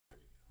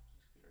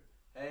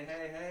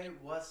Hey,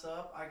 what's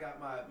up? I got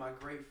my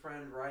great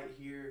friend right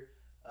here,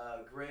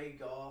 Grey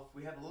Goff.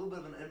 We have a little bit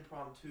of an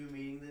impromptu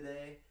meeting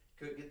today.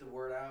 Couldn't get the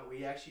word out.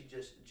 We actually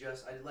just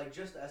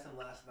asked him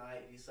last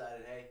night. He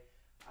decided, hey,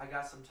 I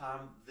got some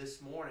time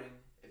this morning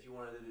if you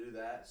wanted to do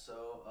that.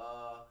 So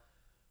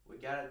we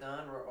got it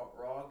done. We're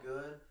all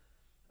good.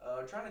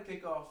 Trying to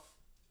kick off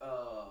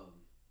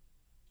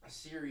a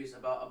series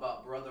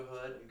about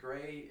brotherhood. And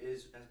Gray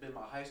is has been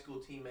my high school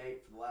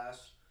teammate for the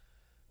last.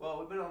 Well,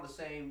 we've been on the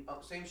same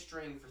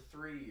string for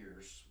 3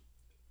 years.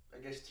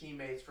 I guess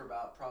teammates for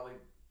about probably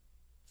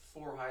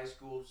four high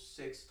school,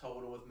 six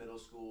total with middle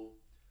school.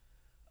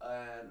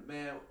 And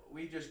man,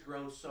 we've just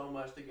grown so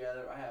much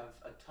together. I have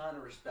a ton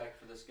of respect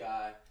for this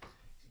guy.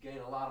 He's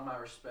gained a lot of my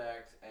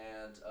respect,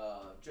 and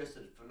just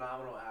a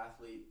phenomenal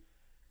athlete.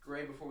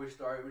 Great. Before we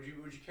start, would you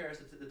care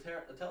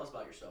to tell us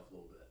about yourself a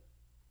little bit?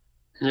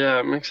 Yeah,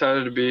 I'm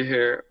excited to be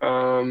here.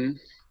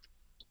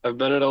 I've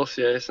been at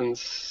LCA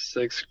since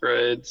sixth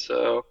grade,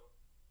 so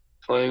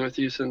playing with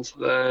you since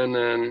then,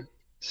 and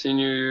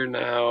senior year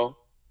now,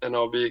 and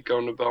I'll be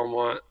going to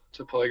Belmont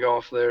to play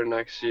golf there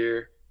next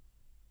year.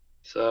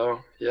 So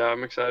yeah,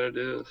 I'm excited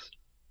to do this.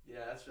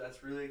 Yeah,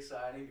 that's really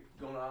exciting.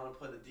 Going on to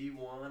play the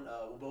D1.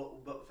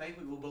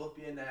 Thankfully we'll both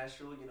be in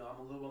Nashville. I'm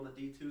a little on the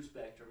D2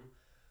 spectrum,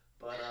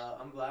 but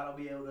I'm glad I'll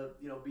be able to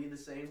be in the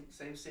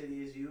same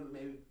city as you.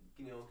 Maybe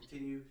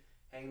continue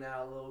hanging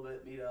out a little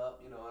bit, meet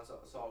up.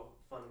 It's all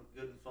fun,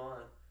 good and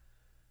fun.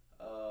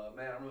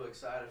 Man, I'm really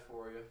excited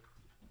for you.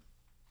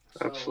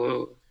 So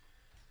Absolutely.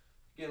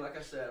 again, like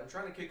I said, I'm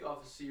trying to kick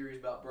off a series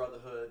about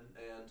brotherhood,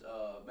 and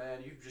man,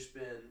 you've just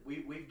been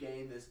we've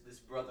gained this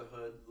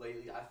brotherhood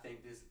lately. I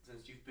think this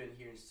since you've been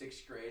here in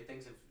sixth grade,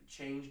 things have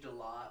changed a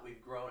lot.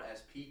 We've grown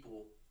as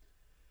people,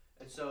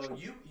 and so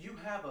you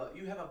have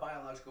a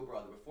biological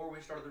brother. Before we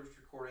started this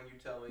recording, you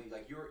tell me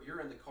like you're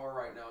in the car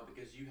right now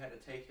because you had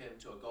to take him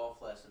to a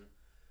golf lesson.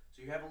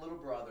 So you have a little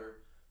brother,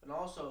 and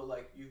also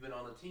like you've been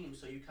on the team,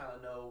 so you kind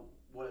of know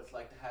what it's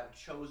like to have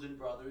chosen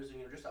brothers. And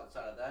just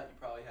outside of that, you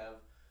probably have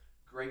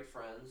great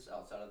friends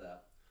outside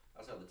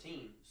of the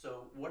team.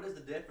 So what is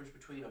the difference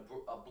between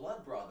a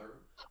blood brother,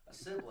 a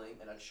sibling,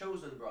 and a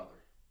chosen brother?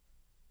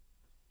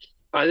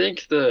 I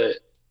think that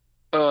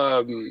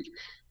um,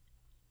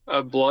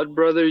 a blood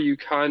brother, you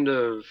kind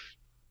of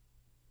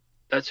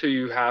that's who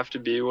you have to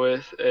be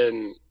with,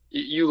 and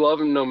you love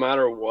him no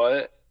matter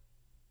what.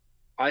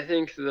 I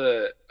think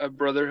that a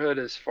brotherhood,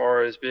 as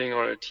far as being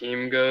on a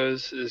team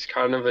goes, is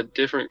kind of a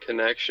different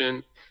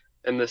connection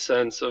in the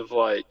sense of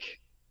like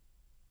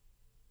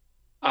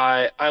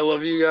I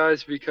love you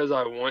guys because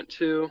I want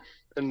to,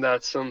 and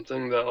that's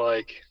something that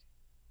like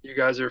you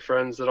guys are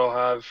friends that I'll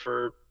have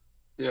for,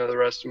 the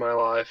rest of my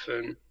life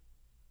and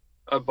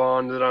a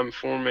bond that I'm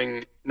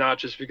forming not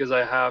just because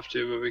I have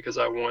to, but because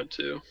I want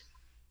to.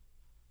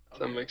 If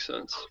that Okay, makes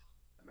sense.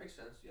 that makes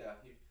sense. Yeah,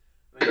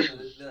 I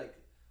mean, like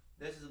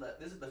this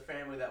is the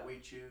family that we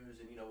choose,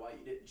 and why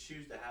you didn't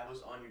choose to have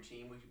us on your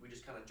team. We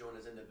just kind of joined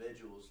as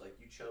individuals. Like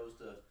you chose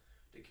to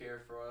care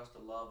for us, to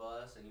love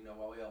us, and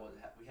while we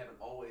haven't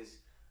always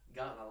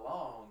gotten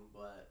along,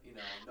 but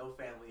no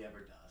family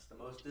ever does. The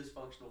most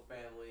dysfunctional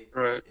family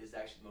Right, is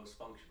actually the most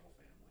functional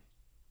family.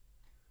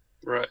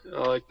 right. I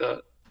like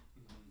that.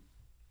 Mm-hmm.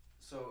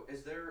 So,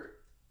 is there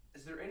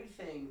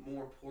anything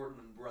more important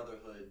than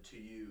brotherhood to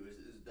you?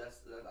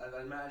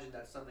 I imagine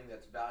that's something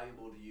that's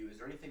valuable to you. Is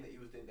there anything that you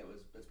would think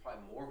that's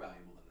probably more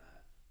valuable than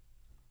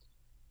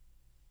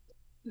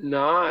that?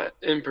 Not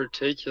in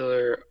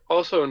particular.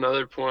 Also,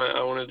 another point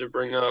I wanted to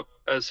bring up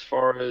as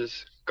far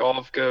as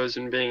golf goes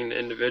and being an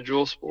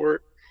individual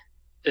sport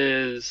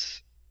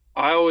is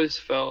I always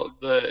felt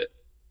that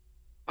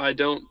I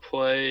don't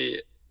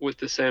play with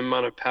the same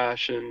amount of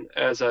passion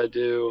as I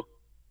do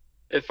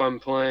if I'm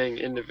playing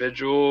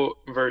individual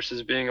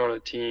versus being on a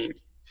team.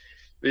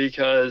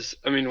 Because,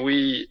 I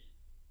mean,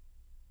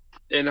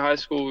 in high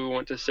school, we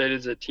went to state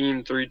as a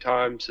team three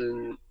times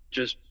and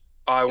just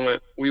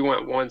we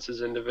went once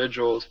as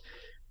individuals.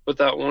 But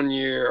that one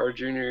year, our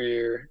junior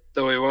year,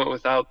 though we went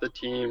without the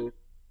team,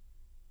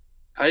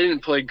 I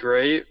didn't play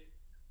great,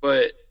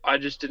 but I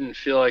just didn't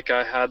feel like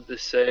I had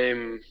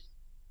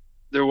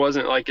there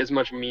wasn't like as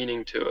much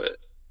meaning to it.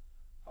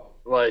 Oh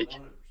yeah, Like 100%.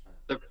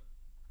 the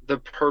the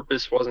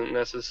purpose wasn't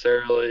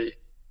necessarily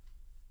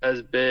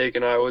as big,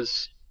 and I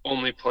was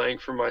only playing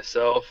for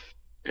myself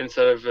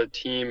instead of a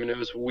team, and it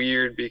was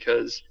weird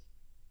because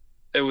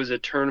it was a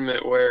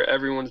tournament where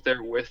everyone's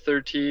there with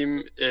their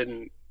team,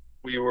 and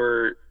we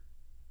were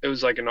it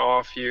was like an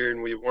off year,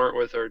 and we weren't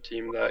with our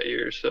team that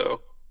year,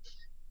 so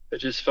it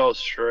just felt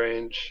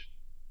strange.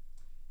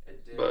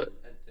 It But did.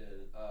 It did.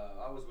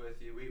 I was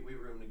with you. We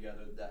roomed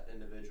together that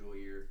individual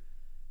year,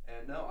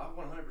 and no, I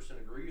 100%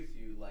 agree with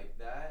you. Like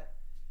that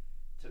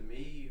to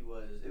me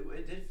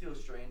it did feel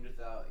strange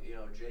without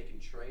Jake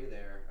and Trey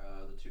there,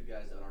 the two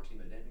guys that on our team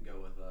that didn't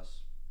go with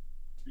us.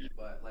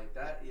 But like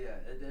that, yeah,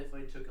 it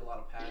definitely took a lot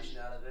of passion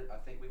out of it. I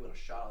think we would have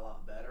shot a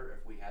lot better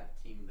if we had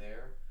the team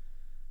there.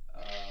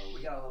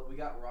 We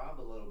got robbed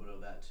a little bit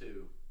of that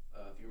too.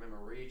 If you remember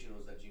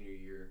regionals that junior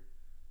year,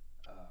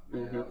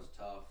 man, mhm. that was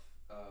tough.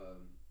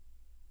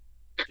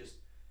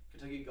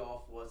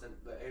 golf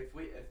wasn't. But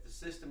if the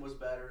system was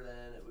better,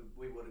 then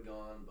we would have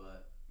gone.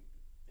 But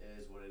it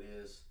is what it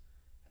is.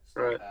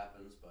 Stuff Right.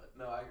 happens. But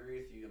no, I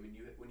agree with you. I mean,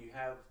 when you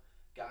have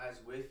guys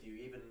with you,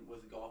 even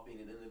with golf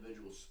being an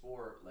individual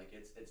sport, like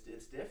it's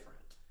different.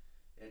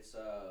 It's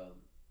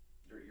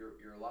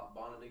you're a lot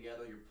bonded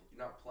together. You're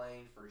not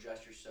playing for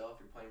just yourself.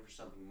 You're playing for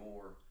something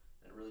more,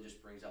 and it really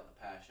just brings out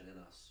the passion in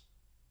us.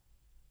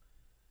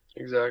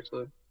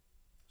 Exactly.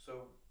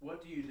 So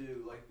what do you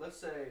do? Like, let's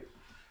say,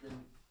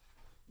 and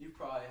you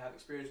probably have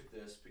experience with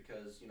this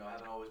because I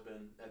haven't always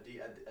been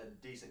a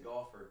decent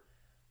golfer.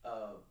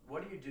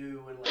 What do you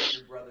do when like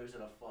your brother's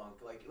in a funk?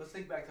 Like, let's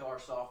think back to our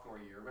sophomore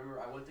year. Remember,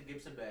 I went to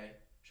Gibson Bay,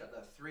 shot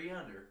that 3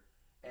 under,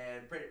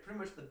 and pretty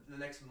much the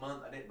next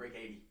month I didn't break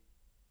 80.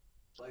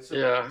 Like,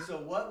 Yeah.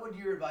 so what would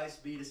your advice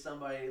be to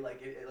somebody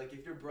like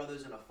if your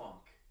brother's in a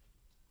funk?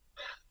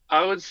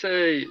 I would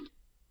say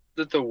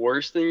that the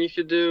worst thing you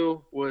could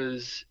do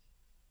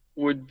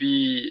would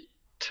be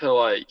to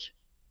like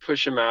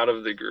push them out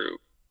of the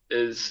group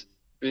is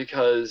Mm,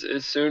 because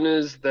as soon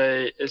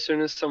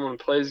as someone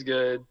plays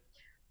good,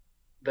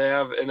 they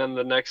have and then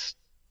the next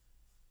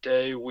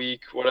day,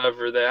 week,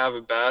 whatever, they have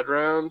a bad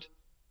round,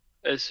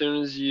 as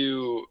soon as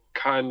you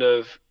kind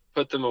of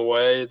put them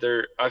away,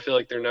 I feel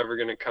like they're never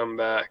going to come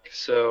back.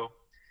 So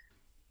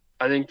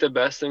I think the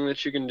best thing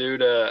that you can do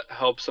to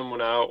help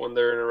someone out when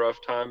they're in a rough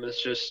time is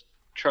just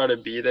try to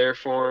be there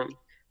for them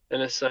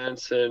in a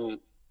sense and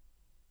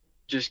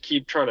just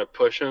keep trying to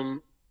push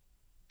them,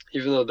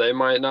 even though they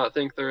might not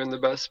think they're in the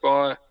best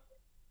spot.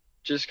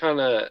 Just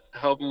kind of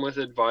help them with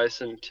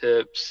advice and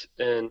tips.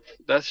 And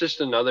that's just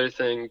another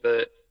thing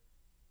that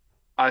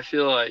I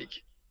feel like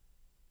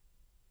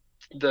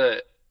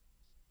the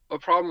a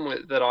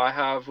problem that I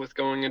have with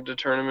going into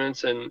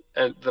tournaments and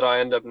that I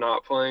end up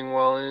not playing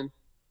well in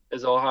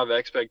is I'll have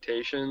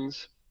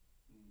expectations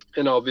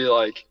and I'll be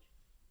like,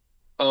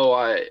 oh,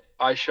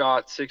 I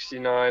shot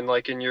 69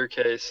 like in your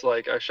case,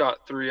 like I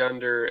shot 3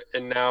 under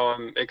and now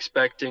I'm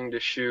expecting to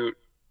shoot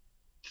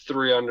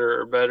 3 under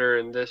or better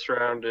in this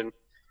round and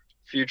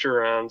future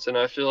rounds. And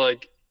I feel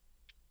like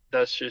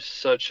that's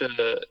just such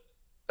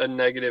a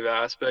negative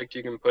aspect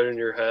you can put in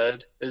your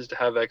head is to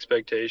have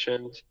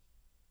expectations.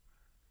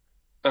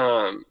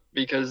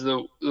 Because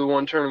the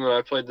one tournament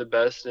I played the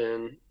best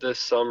in this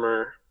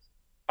summer,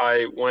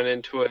 I went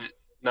into it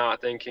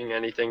not thinking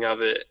anything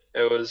of it.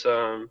 It was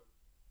our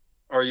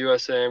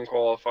USAM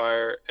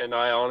qualifier, and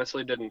I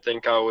honestly didn't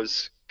think I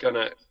was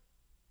gonna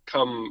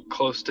come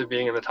close to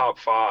being in the top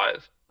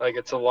five. Like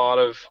it's a lot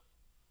of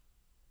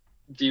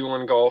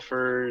D1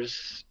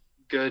 golfers,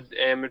 good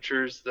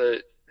amateurs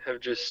that have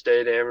just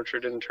stayed amateur,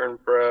 didn't turn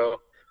pro.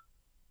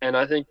 And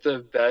I think the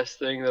best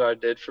thing that I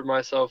did for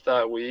myself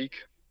that week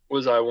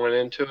was I went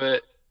into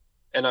it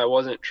and I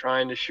wasn't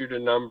trying to shoot a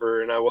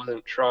number and I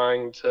wasn't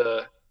trying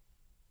to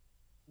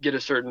get a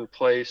certain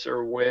place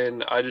or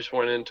win. I just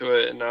went into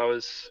it and I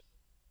was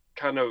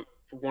kind of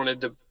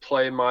wanted to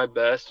play my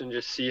best and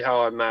just see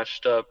how I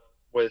matched up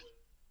with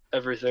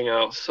everything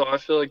else. So I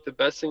feel like the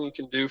best thing you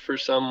can do for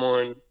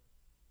someone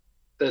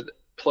that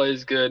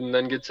plays good and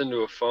then gets into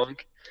a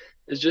funk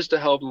is just to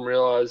help them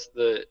realize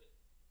that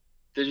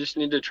they just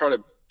need to try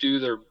to do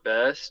their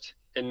best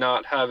and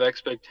not have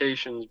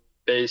expectations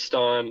based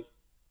on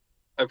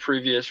a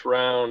previous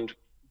round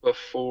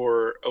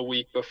before a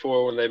week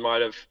before when they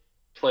might have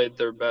played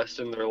their best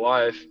in their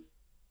life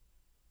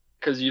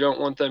because you don't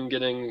want them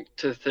getting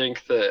to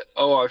think that,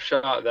 oh, I've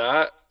shot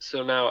that,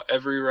 so now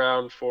every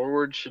round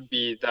forward should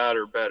be that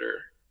or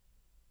better.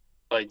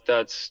 Like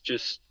that's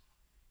just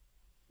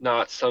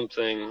not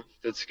something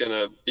that's going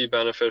to be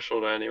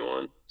beneficial to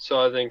anyone. So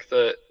I think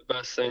that the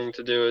best thing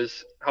to do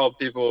is help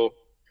people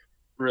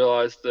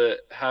realize that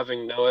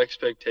having no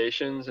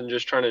expectations and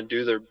just trying to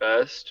do their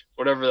best,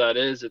 whatever that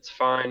is, it's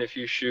fine if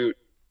you shoot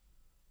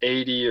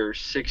 80 or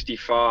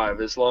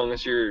 65 as long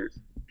as you're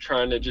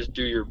trying to just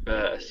do your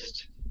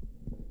best.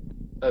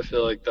 I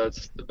feel like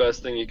that's the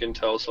best thing you can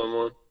tell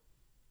someone.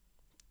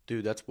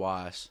 dude, that's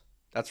wise.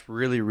 That's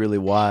really really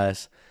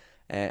wise.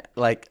 And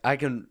like I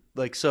can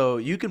like so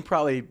you can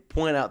probably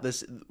point out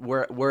this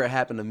where it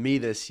happened to me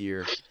this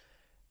year,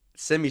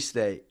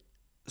 semi-state.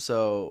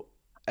 So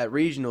at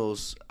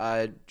regionals,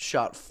 I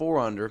shot 4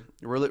 under,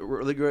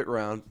 really great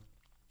round.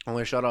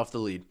 Only shot off the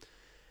lead.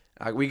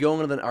 We go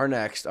into our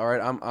next. All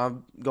right,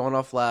 I'm going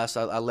off last.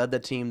 I led the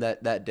team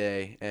that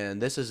day,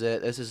 and this is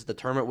it. This is the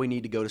tournament we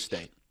need to go to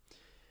state.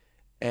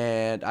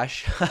 And I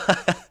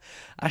shot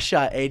I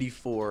shot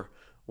 84,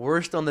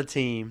 worst on the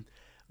team.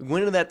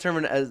 Went into that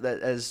tournament as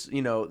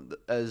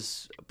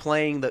as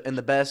playing in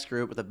the best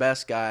group with the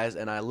best guys,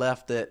 and I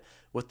left it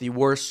with the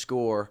worst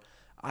score.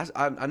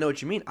 I know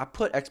what you mean. I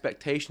put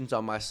expectations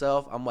on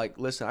myself. I'm like,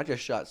 listen, I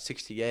just shot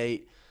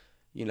 68.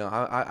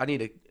 I need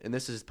to, and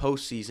this is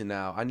postseason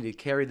now. I need to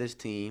carry this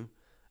team.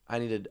 I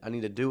need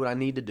to do what I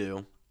need to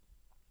do,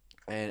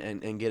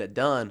 and get it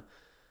done.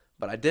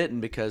 But I didn't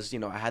because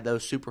I had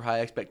those super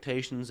high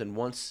expectations, and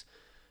once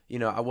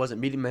I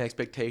wasn't meeting my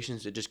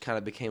expectations, it just kind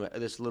of became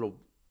this little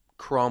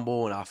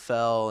crumble, and I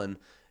fell, and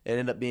it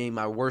ended up being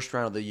my worst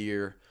round of the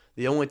year.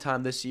 the only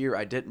time this year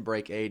I didn't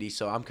break 80,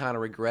 so I'm kind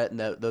of regretting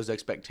those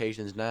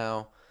expectations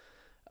now.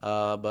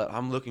 But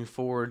I'm looking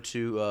forward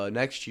to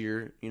next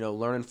year.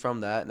 Learning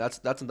from that. That's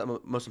the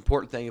most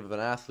important thing of an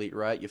athlete,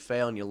 right? You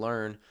fail and you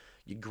learn.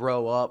 You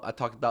grow up. I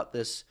talked about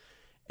this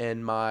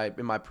in my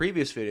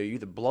previous video. You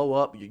either blow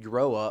up, or you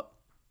grow up,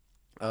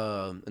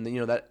 and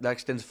then that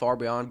extends far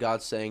beyond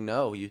God saying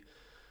no. You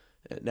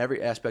in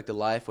every aspect of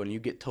life, when you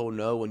get told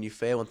no, when you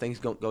fail, when things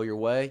don't go your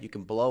way, you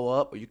can blow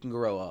up or you can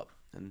grow up.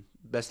 And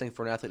the best thing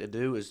for an athlete to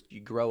do is you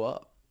grow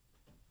up.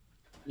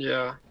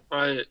 Yeah,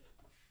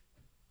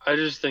 I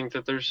just think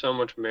that there's so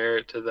much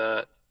merit to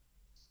that,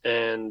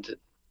 and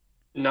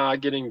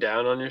not getting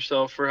down on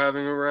yourself for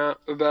having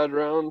a bad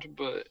round,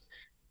 but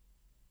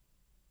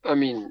I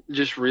mean,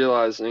 just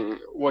realizing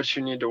what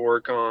you need to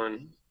work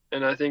on.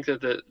 And I think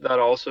that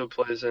also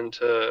plays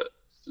into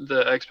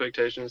the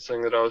expectations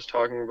thing that I was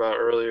talking about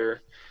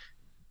earlier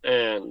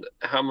and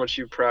how much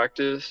you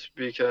practice,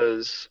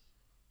 because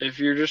if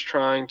you're just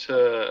trying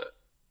to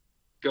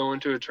go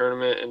into a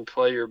tournament and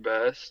play your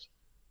best,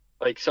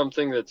 like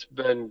something that's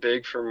been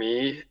big for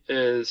me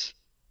is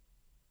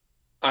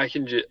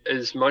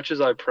as much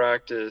as I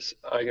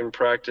can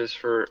practice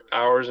for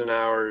hours and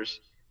hours,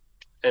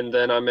 and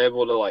then I'm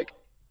able to like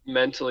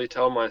mentally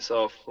tell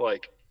myself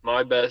like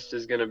my best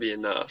is going to be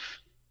enough.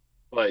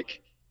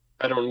 Like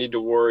I don't need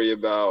to worry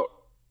about,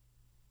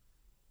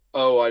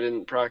 oh, I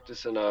didn't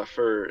practice enough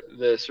or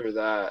this or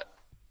that.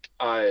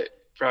 I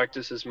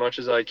practice as much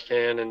as I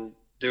can and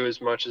do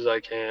as much as I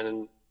can,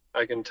 and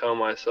I can tell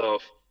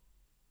myself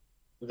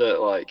that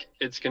like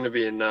it's going to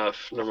be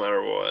enough no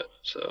matter what.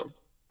 So,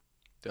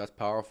 That's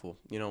powerful.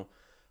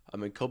 I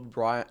mean, Kobe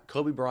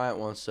Bryant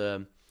once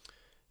said,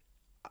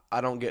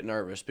 "I don't get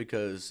nervous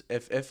because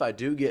if I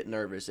do get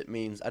nervous, it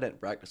means I didn't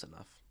practice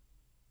enough.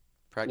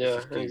 Practice yeah,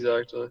 is key."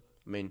 exactly.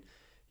 I mean,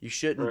 you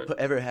shouldn't Right.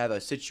 ever have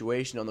a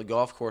situation on the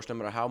golf course, no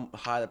matter how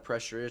high the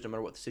pressure is, no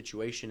matter what the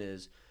situation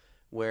is,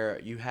 where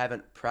you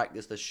haven't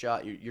practiced the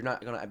shot. You're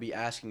not going to be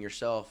asking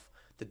yourself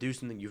to do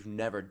something you've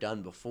never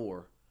done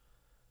before.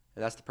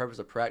 And that's the purpose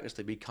of practice,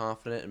 to be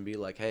confident and be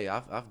like, hey,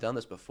 I've done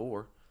this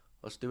before.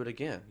 Let's do it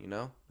again,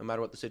 no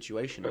matter what the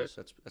situation Right. is.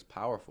 That's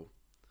powerful.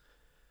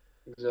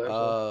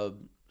 Exactly. Uh,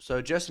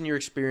 so just in your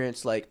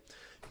experience, like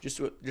just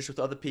with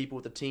other people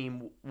with the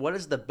team, what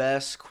is the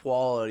best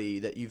quality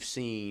that you've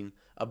seen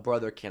a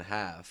brother can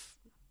have?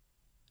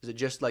 Is it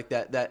just like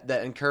that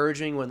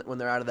encouraging when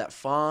they're out of that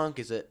funk?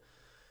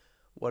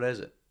 What is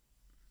it?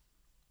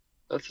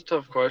 That's a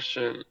tough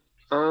question.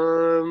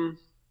 Um,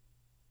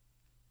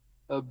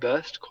 a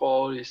best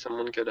quality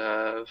someone could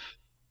have.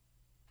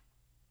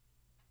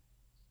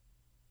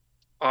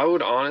 I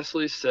would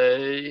honestly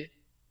say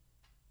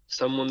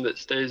someone that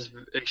stays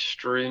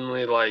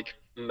extremely like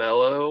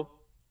mellow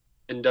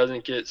and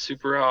doesn't get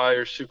super high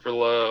or super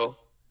low,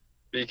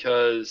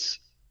 because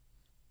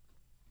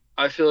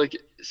I feel like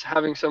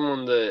having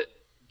someone that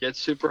gets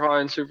super high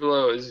and super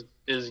low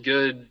is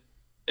good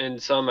in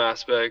some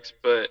aspects,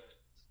 but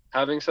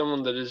having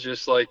someone that is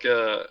just like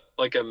a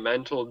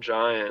mental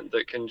giant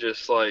that can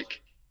just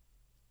like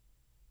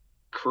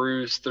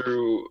cruise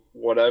through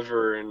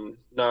whatever and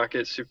not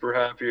get super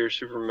happy or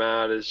super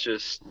mad is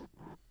just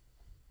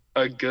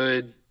a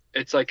good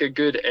it's like a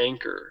good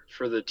anchor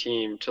for the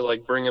team to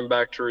like bring them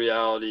back to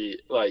reality.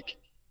 Like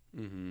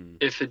Mm-hmm.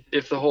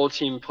 if the whole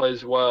team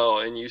plays well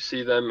and you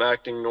see them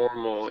acting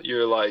normal,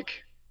 you're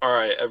like, all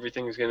right,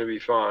 everything's going to be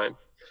fine.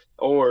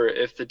 Or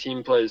if the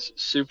team plays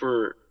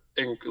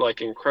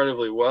like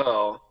incredibly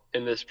well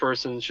and this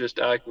person's just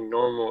acting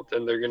normal,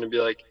 then they're going to be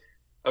like,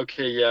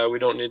 okay, yeah, we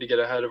don't need to get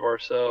ahead of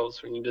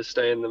ourselves. We need to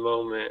stay in the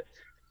moment.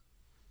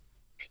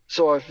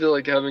 So I feel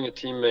like having a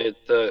teammate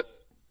that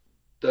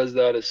does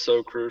that is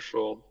so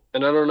crucial.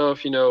 And I don't know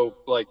if you know,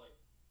 like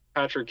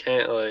Patrick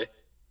Cantlay,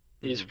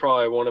 he's Mm-hmm.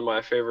 probably one of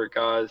my favorite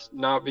guys,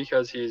 not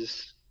because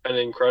he's an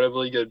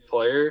incredibly good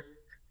player,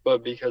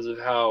 but because of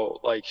how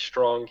like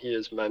strong he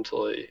is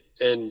mentally.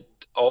 And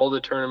all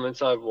the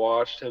tournaments I've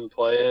watched him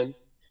play in,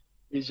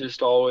 he's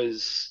just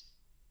always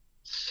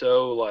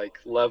so like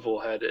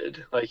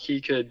level-headed. Like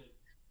he could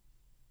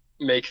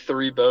make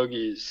three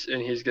bogeys and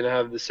he's gonna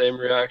have the same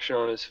reaction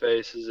on his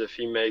face as if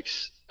he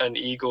makes an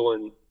eagle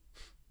and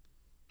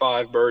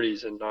five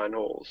birdies in nine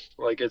holes.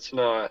 Like it's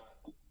not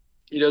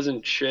he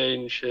doesn't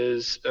change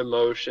his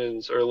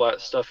emotions or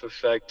let stuff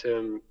affect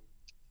him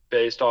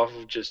based off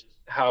of just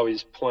how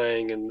he's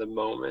playing in the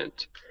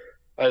moment.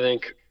 I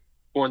think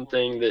one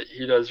thing that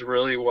he does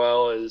really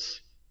well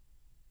is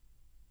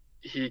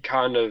he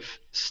kind of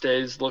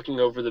stays looking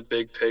over the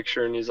big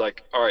picture and he's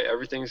like, all right,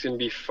 everything's going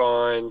to be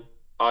fine.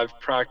 I've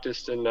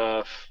practiced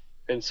enough.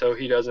 And so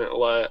he doesn't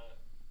let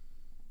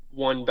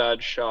one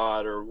bad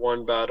shot or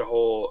one bad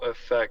hole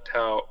affect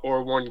how,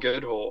 or one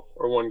good hole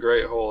or one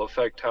great hole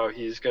affect how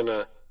he's going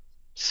to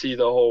see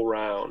the whole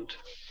round.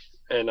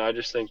 And I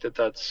just think that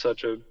that's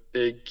such a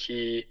big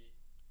key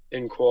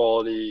in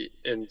quality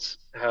in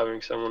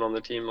having someone on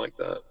the team like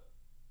that.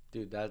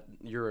 Dude, that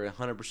you're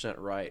 100%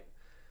 right.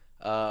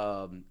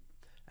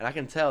 And I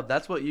can tell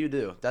that's what you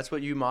do. That's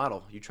what you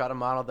model. You try to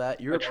model that.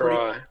 I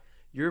try.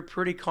 You're a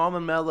pretty calm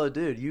and mellow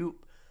dude.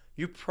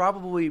 You're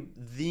probably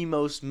the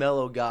most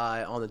mellow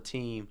guy on the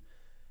team.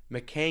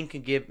 McCain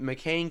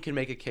can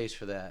make a case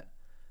for that.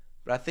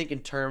 But I think in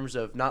terms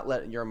of not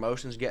letting your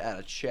emotions get out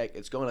of check,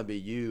 it's going to be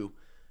you.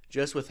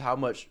 Just with how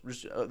much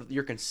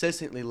your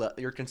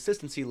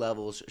consistency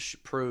levels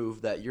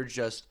prove that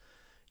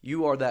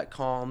you are that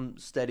calm,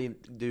 steady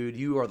dude.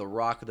 You are the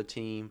rock of the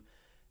team,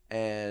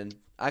 and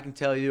I can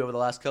tell you over the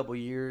last couple of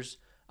years,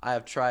 I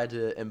have tried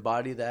to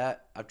embody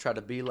that. I've tried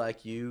to be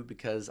like you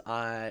because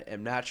I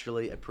am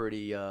naturally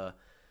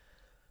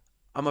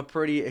I'm a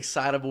pretty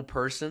excitable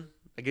person.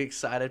 I get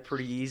excited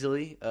pretty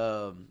easily.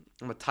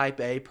 I'm a type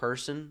A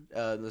person,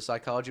 the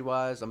psychology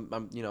wise. I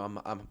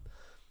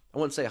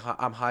wouldn't say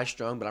I'm high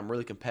strung, but I'm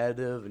really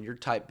competitive. And you're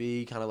type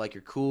B, kind of like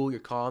you're cool, you're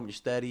calm, you're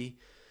steady.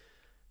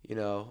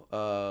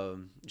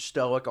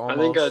 Stoic I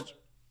think I almost.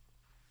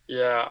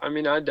 yeah, I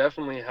mean I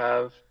definitely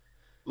have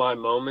my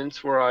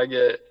moments where I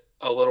get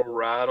a little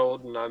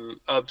rattled and I'm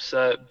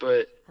upset,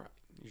 but Right.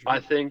 I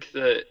You're think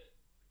that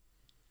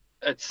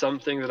it's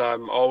something that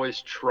I'm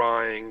always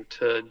trying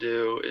to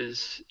do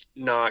is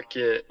not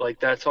get like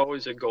that's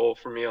always a goal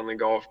for me on the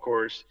golf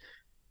course.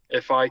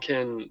 If I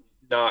can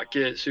not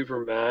get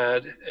super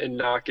mad and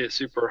not get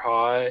super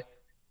high,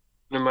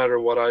 no matter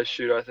what I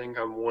shoot, I think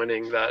I'm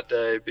winning that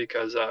day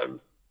because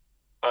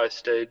I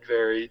stayed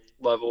very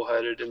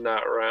level-headed in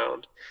that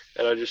round,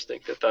 and I just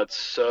think that that's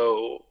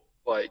so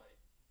like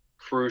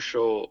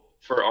crucial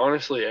for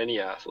honestly any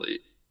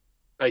athlete,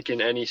 like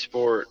in any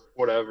sport,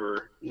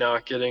 whatever,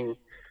 not getting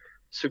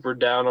super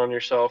down on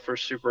yourself or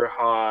super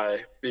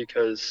high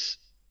because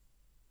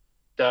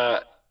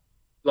that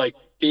like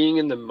being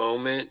in the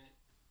moment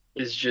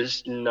is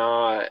just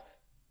not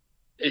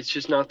it's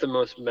just not the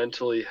most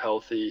mentally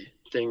healthy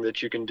thing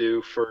that you can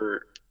do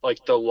for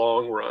like the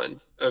long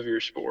run of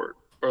your sport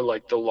or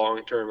like the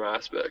long term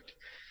aspect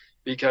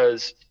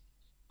because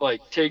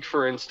like take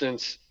for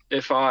instance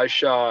if I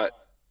shot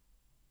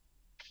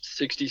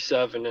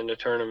 67 in a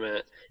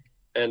tournament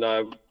and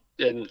I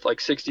in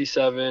like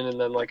 67 and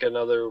then like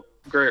another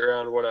great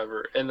round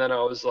whatever and then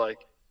I was like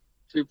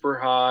super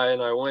high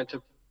and I went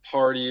to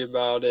party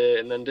about it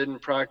and then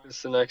didn't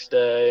practice the next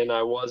day and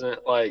I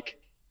wasn't like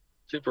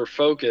super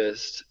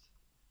focused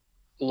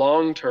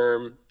long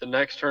term the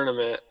next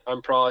tournament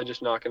I'm probably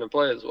just not going to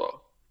play as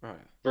well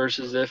right.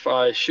 versus if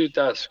I shoot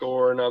that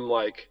score and I'm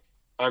like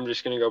I'm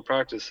just going to go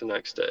practice the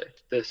next day.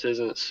 This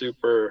isn't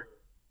super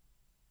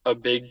a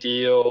big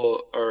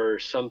deal or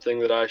something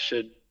that I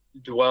should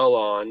dwell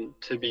on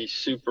to be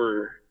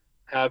super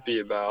happy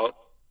about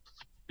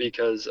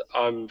because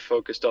I'm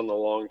focused on the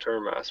long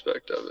term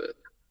aspect of it.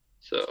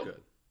 That's So,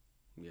 good.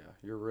 Yeah,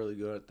 you're really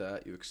good at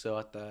that. You excel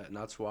at that, and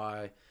that's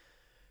why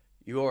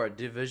you are a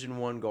Division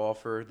 1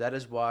 golfer. That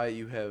is why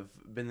you have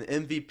been the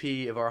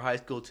MVP of our high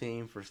school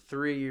team for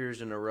 3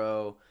 years in a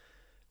row.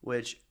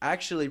 Which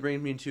actually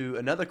brings me to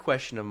another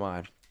question of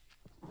mine.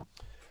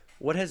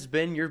 What has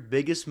been your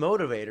biggest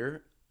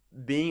motivator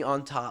being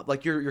on top?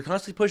 Like you're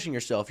constantly pushing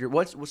yourself.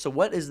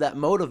 What is that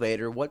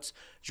motivator? What's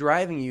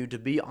driving you to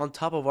be on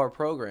top of our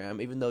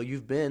program even though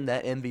you've been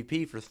that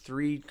MVP for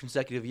 3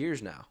 consecutive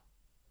years now?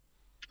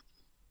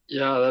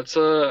 yeah, that's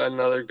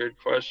another good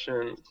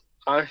question.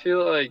 I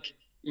feel like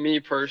me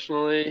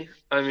personally,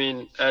 I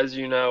mean, as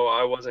you know,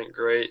 I wasn't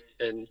great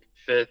in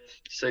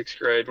fifth, sixth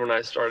grade when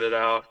I started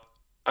out.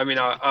 I mean,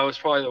 I was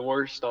probably the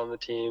worst on the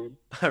team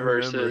I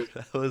remember versus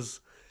that was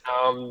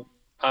um,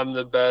 I'm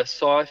the best.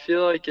 So I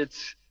feel like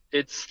it's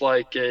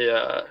like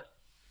a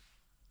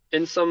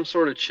in some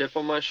sort of chip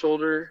on my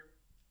shoulder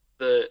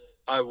that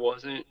I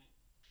wasn't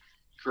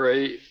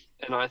great,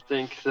 and I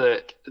think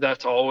that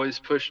that's always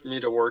pushed me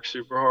to work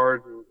super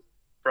hard and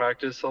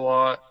practice a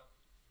lot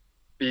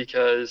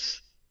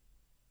because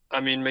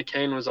I mean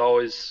McCain was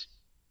always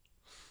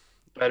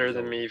he better was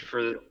than always me good.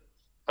 for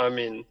I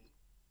mean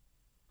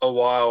a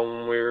while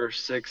when we were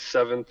sixth,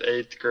 seventh,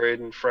 eighth grade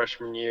and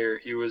freshman year.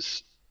 He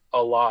was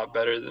a lot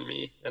better than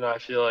me, and I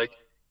feel like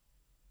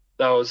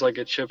that was like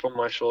a chip on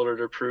my shoulder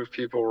to prove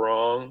people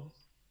wrong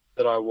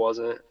that I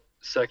wasn't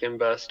second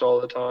best all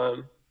the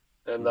time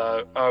and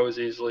that Hmm. I was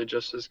easily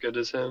just as good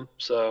as him.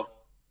 So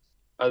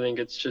I think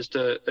it's just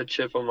a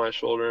chip on my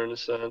shoulder in a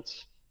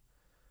sense.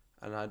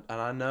 And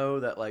I know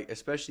that like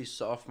especially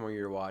sophomore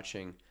year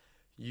watching,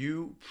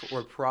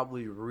 were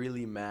probably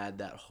really mad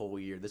that whole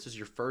year. This is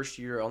your first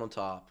year on the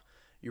top.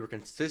 You were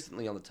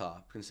consistently on the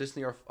top,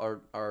 consistently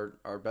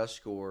our best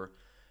scorer,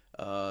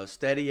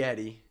 steady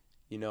Eddie.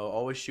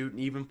 Always shooting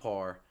even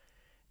par.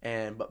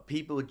 But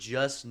people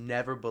just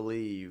never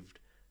believed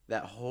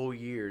that whole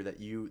year that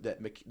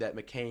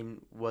McCain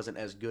wasn't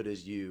as good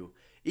as you,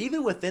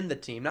 even within the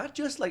team, not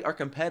just like our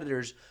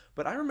competitors.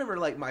 But I remember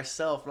like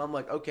myself, and I'm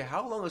like, okay,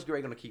 how long is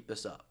Gray going to keep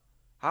this up?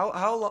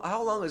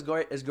 How long is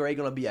Gray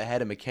going to be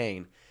ahead of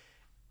McCain?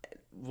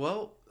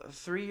 Well,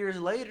 3 years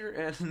later,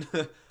 and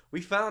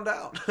we found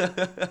out.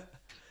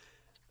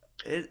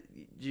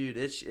 Dude,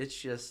 it's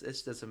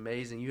just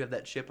amazing. You have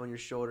that chip on your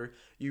shoulder.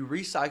 You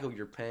recycle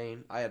your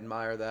pain. I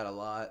admire that a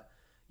lot.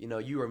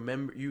 You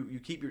remember you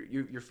keep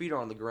your feet are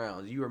on the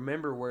ground. You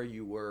remember where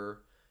you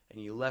were,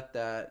 and you let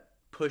that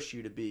push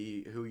you to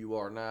be who you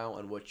are now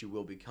and what you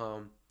will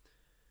become.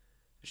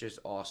 It's just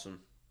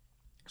awesome.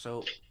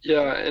 So,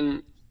 Yeah,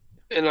 and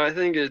I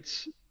think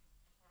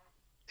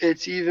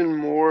it's even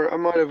more, I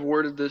might have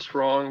worded this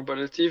wrong, but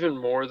it's even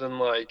more than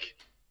like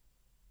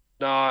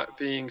not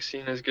being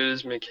seen as good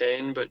as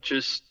McCain, but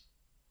just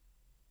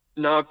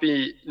not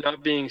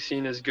being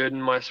seen as good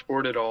in my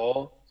sport at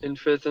all in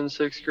fifth and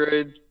sixth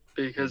grade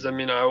because I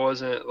mean I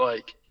wasn't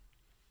like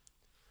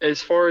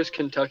as far as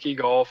Kentucky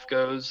golf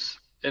goes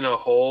in a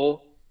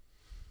whole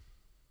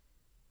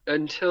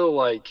until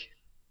like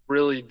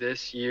really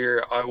this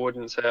year I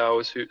wouldn't say I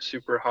was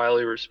super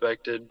highly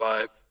respected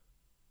by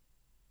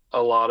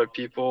a lot of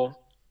people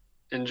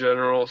in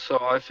general. So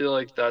I feel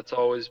like that's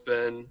always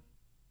been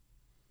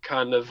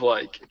kind of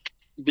like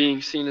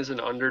being seen as an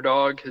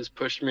underdog has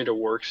pushed me to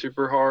work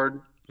super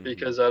hard mhm.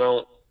 because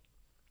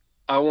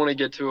I want to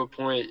get to a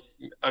point.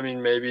 I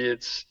mean, maybe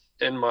it's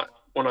in my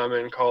when I'm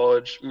in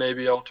college,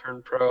 maybe I'll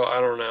turn pro. I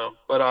don't know,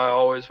 but I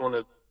always want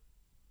to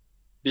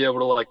be able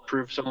to like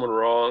prove someone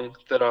wrong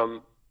that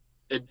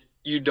it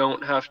you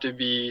don't have to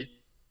be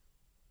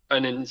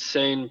an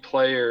insane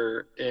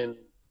player in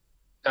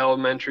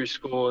elementary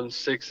school in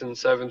sixth and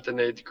seventh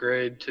and eighth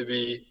grade to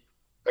be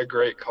a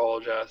great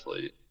college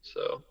athlete.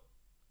 So,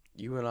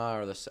 You and I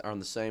are on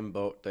the same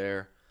boat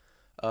there.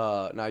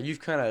 Now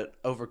you've kind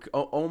of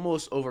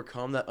almost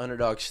overcome that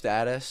underdog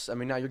status. I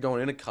mean, now you're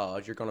going into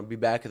college. You're going to be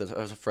back as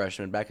a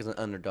freshman, back as an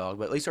underdog.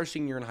 But at least our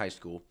senior year in high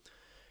school,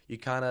 you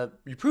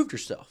proved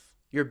yourself.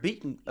 You're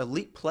beating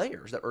elite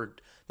players that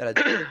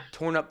had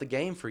torn up the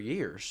game for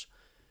years.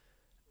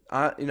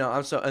 I'm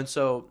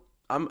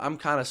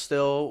kind of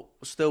still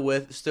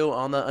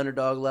on the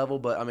underdog level,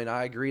 but I mean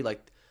I agree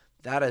like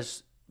that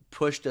has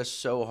pushed us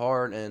so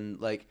hard and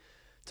like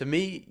to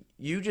me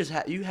you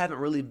haven't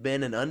really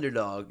been an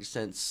underdog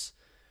since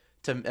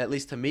to at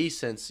least to me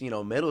since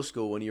middle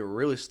school when you were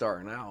really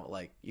starting out.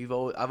 Like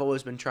I've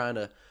always been trying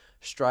to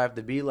strive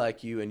to be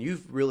like you, and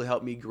you've really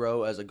helped me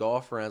grow as a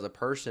golfer and as a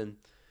person.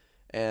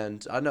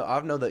 And I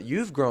know that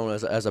you've grown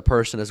as a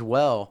person as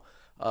well.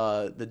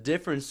 The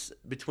difference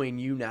between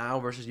you now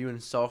versus you in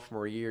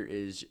sophomore year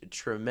is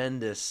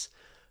tremendous.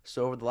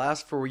 So over the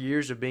last 4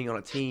 years of being on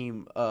a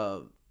team,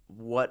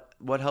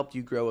 what helped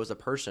you grow as a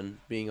person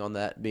being on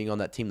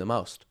that team the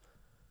most?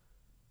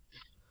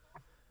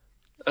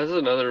 that's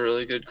another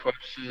really good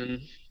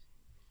question.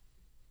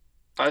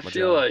 I It's my feel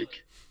job.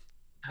 like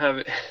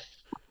having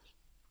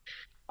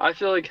I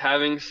feel like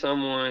having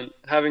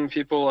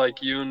people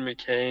like you and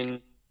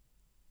McCain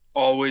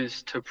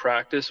always to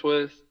practice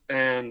with,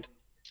 and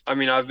I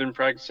mean, I've been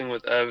practicing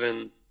with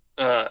Evan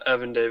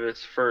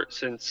Davis for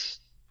since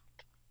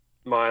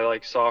my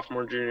like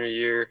sophomore junior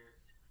year,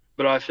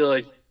 but I feel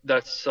like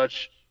that's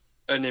such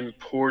an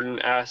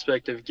important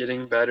aspect of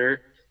getting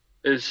better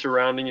is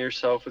surrounding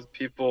yourself with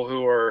people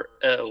who are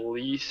at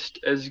least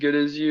as good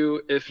as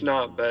you, if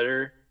not Hmm.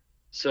 better.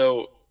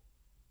 So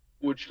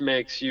which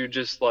makes you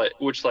just like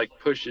which like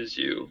pushes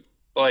you.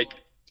 Like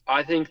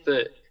I think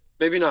that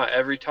maybe not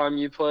every time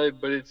you play,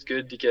 but it's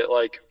good to get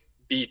like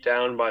beat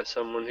down by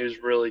someone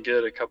who's really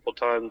good a couple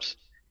times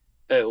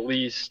at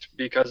least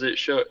because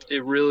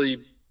it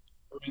really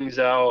brings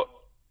out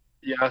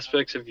the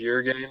aspects of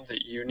your game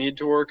that you need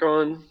to work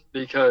on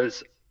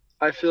because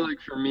I feel like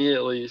for me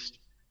at least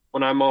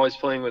when I'm always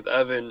playing with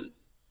Evan,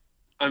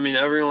 I mean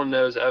everyone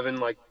knows Evan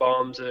like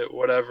bombs it,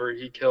 whatever,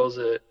 he kills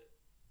it.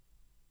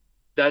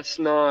 That's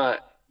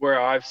not where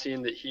I've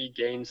seen that he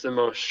gains the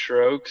most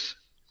strokes.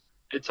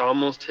 It's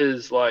almost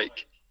his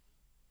like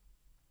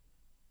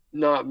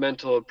not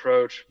mental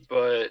approach,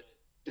 but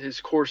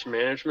his course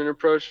management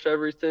approach to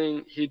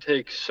everything. He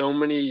takes so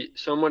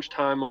much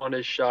time on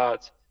his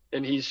shots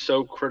and he's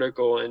so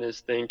critical in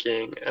his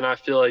thinking. And I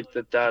feel like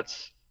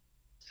that's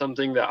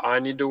something that I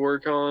need to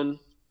work on.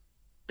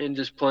 And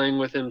just playing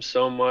with him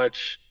so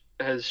much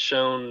has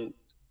shown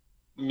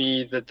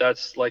me that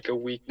that's like a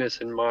weakness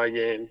in my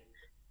game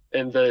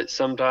and that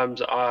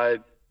sometimes I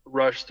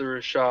rush through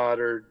a shot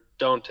or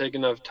don't take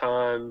enough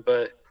time.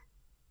 But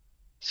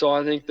so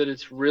I think that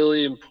it's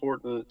really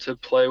important to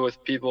play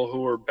with people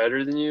who are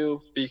better than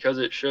you because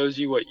it shows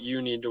you what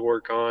you need to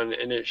work on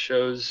and it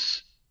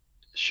shows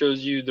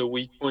you the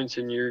weak points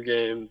in your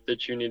game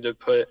that you need to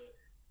put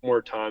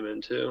more time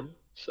into.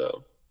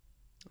 So,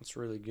 That's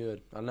really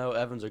good. I know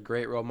Evan's a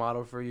great role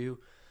model for you.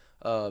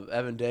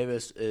 Evan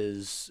Davis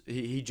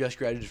he just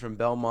graduated from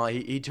Belmont.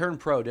 He turned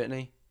pro, didn't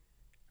he?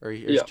 Or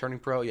he's yeah. turning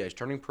pro. Yeah, he's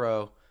turning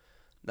pro.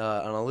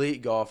 An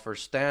elite golfer,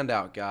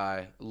 standout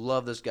guy.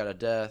 Love this guy to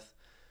death.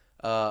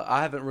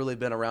 I haven't really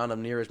been around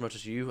him near as much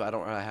as you. I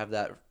don't really have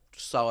that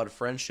solid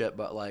friendship,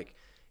 but like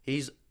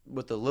he's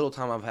with the little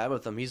time I've had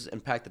with him, he's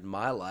impacted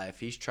my life.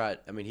 He's tried.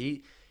 I mean,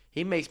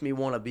 he makes me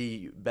want to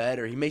be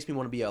better. He makes me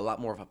want to be a lot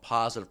more of a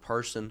positive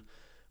person.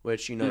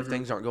 Which if hmm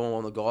things aren't going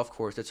on the golf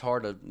course, it's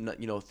hard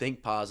to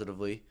think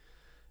positively.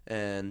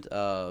 And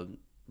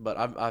but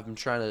I've been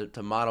trying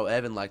to model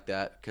Evan like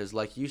that because,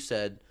 like you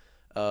said,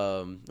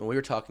 when we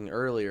were talking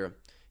earlier,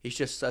 he's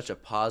just such a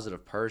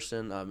positive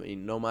person. I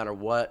mean, no matter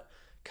what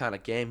kind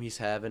of game he's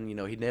having.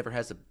 He never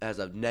has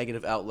a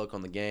negative outlook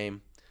on the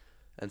game,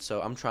 and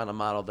so I'm trying to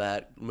model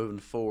that moving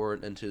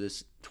forward into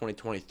this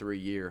 2023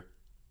 year.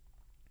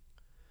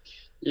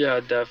 Yeah,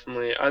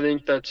 definitely. I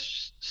think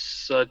that's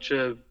such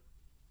a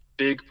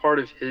big part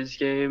of his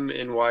game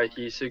and why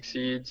he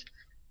succeeds.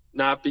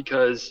 Not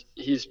because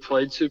he's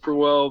played super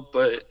well,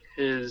 but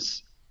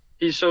his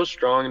he's so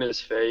strong in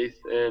his faith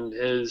and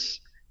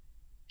his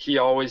he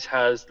always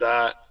has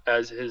that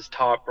as his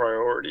top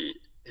priority.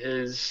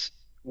 His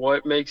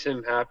What makes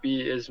him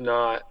happy is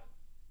not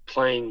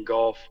playing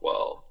golf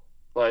well.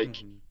 Like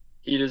Hmm.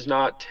 he does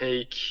not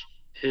take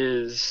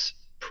his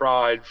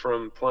pride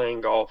from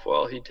playing golf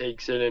well. He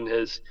takes it in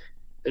his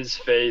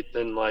faith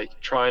and like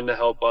trying to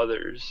help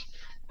others.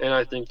 And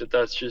I think that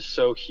that's just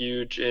so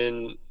huge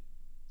and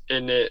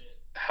it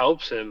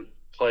helps him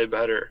play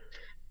better.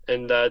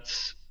 And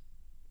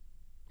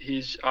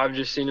I've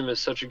just seen him as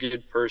such a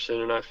good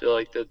person, and I feel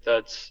like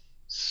that's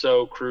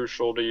so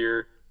crucial to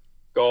your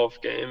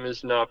golf game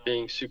is not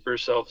being super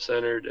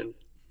self-centered and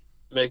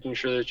making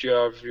sure that you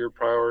have your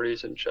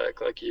priorities in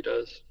check like he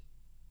does.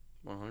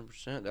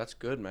 100%. That's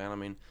good, man. I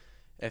mean,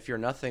 if you're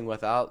nothing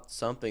without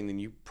something, then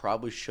you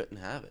probably shouldn't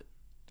have it.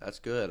 That's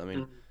good. I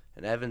mean, Mhm.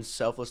 and Evan's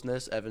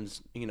selflessness,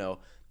 Evan's,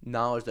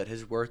 knowledge that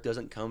his worth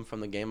doesn't come from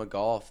the game of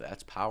golf,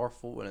 that's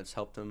powerful and it's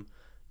helped him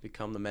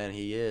become the man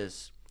he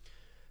is.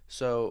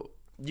 So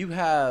you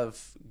have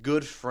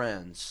good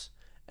friends,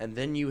 and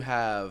then you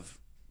have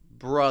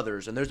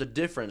brothers, and there's a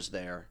difference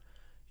there.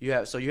 You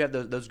have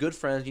those good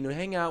friends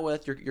hang out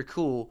with. You're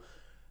cool,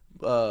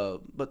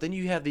 but then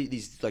you have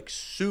these like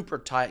super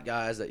tight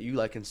guys that you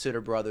like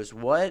consider brothers.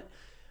 What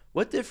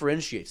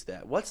differentiates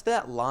that? What's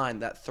that line,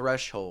 that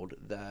threshold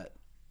that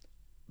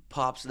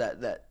pops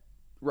that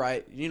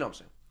right? You know what I'm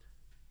saying?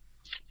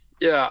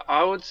 Yeah,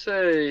 I would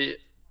say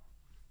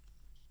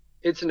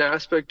it's an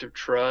aspect of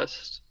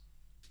trust,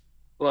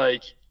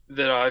 like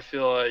that I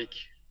feel like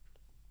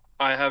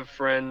I have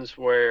friends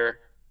where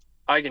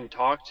I can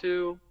talk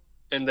to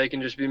and they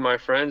can just be my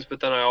friends, but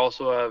then I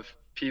also have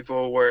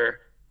people where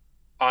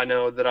I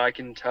know that I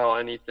can tell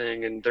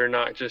anything and they're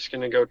not just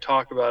going to go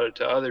talk about it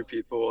to other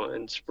people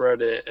and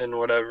spread it and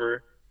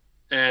whatever.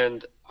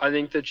 And I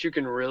think that you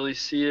can really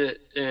see it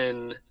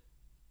in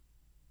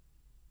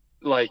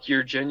like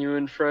your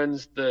genuine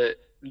friends that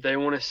they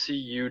want to see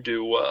you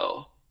do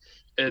well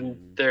and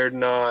Mm-hmm. they're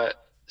not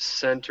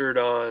centered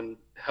on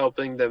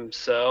helping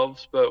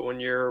themselves, but when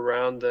you're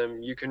around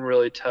them, you can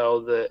really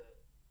tell that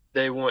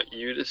they want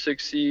you to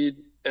succeed.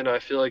 And I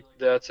feel like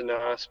that's an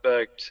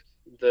aspect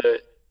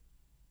that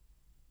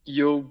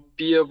you'll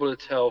be able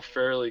to tell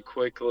fairly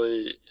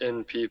quickly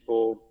in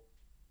people.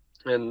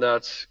 And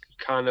that's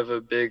kind of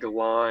a big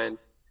line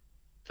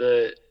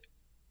that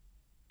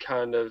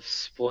kind of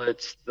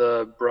splits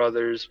the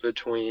brothers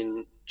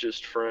between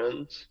just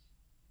friends.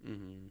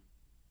 Mm-hmm.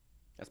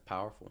 That's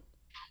powerful.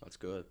 That's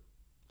good.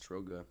 It's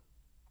real good.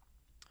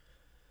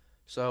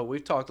 So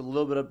we've talked a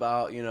little bit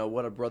about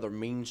what a brother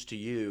means to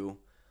you,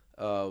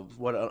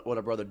 what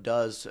a brother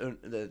does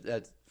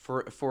that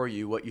for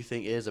you, what you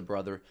think is a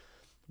brother.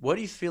 What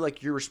do you feel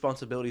like your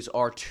responsibilities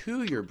are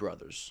to your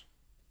brothers?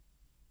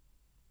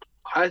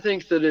 I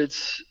think that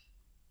it's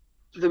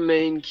the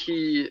main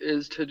key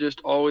is to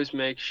just always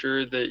make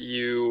sure that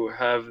you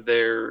have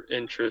their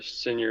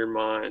interests in your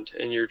mind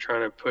and you're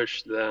trying to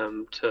push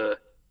them to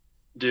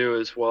do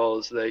as well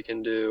as they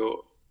can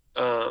do.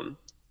 Um,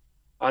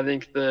 I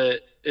think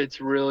that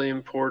it's really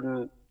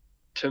important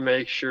to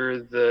make sure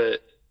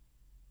that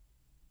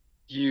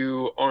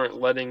you aren't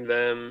letting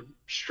them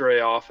stray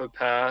off a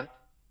path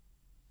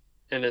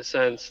in a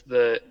sense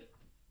that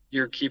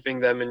you're keeping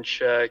them in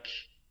check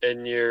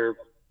and you're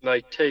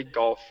like, take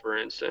golf for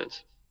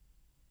instance.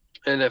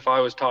 And if I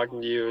was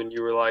talking to you and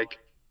you were like,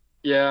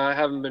 yeah, I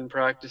haven't been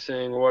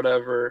practicing,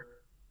 whatever,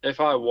 if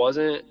I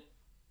wasn't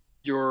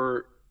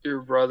your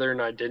brother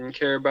and I didn't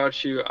care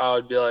about you, I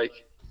would be like,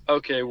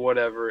 okay,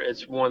 whatever.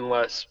 It's one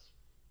less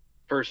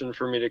person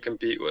for me to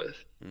compete with.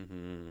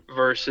 Mm-hmm.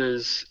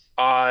 Versus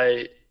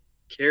I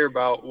care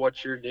about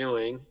what you're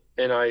doing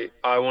and I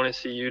want to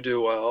see you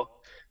do well.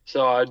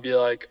 So I'd be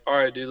like, all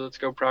right, dude, let's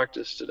go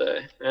practice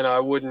today. And I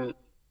wouldn't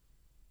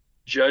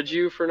judge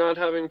you for not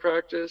having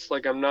practice.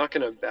 Like I'm not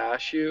going to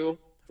bash you,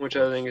 Of which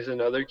I think course. is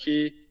another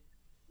key,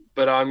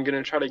 but I'm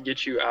going to try to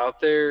get you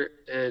out there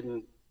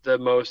in the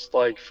most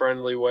like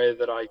friendly way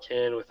that I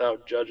can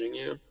without judging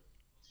you,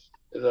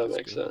 if that That's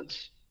makes good.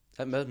 sense.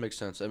 That makes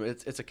sense. I mean,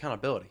 it's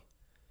accountability.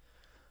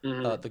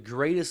 Hmm. The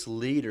greatest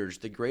leaders,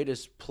 the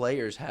greatest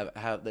players have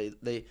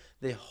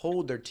they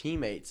hold their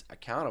teammates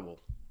accountable.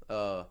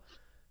 Uh,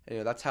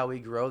 that's how we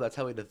grow. That's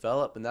how we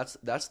develop, and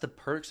that's the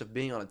perks of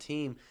being on a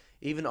team,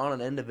 even on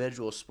an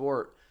individual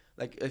sport.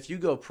 Like if you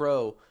go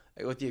pro,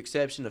 like, with the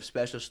exception of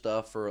special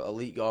stuff for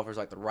elite golfers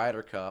like the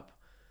Ryder Cup,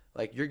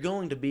 like you're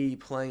going to be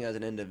playing as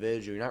an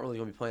individual. You're not really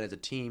going to be playing as a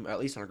team, or at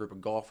least on a group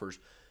of golfers.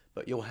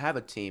 But you'll have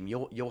a team.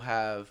 You'll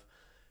have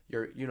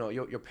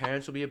your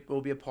parents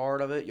will be a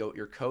part of it.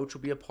 Your coach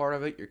will be a part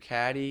of it. Your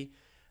caddy.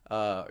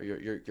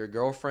 your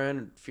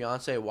girlfriend,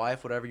 fiance,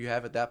 wife, whatever you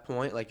have at that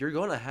point. Like you're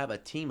going to have a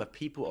team of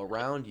people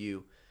around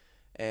you,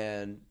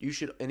 and you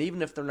should. And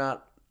even if they're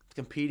not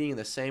competing in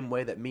the same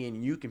way that me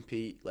and you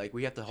compete, like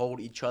we have to hold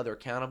each other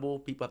accountable.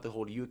 People have to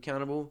hold you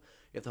accountable.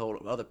 You have to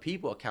hold other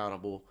people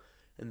accountable,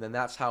 and then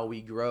that's how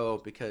we grow.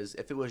 Because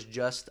if it was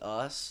just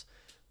us,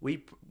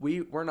 we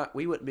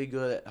wouldn't be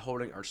good at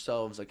holding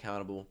ourselves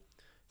accountable.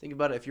 Think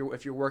about it.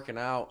 If you're working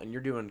out and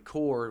you're doing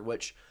core,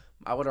 which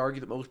I would argue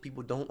that most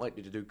people don't like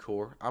to do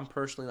core. I'm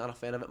personally not a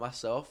fan of it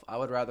myself. I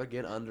would rather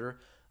get under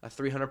a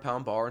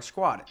 300-pound bar and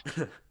squat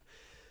it.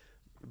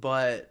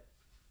 But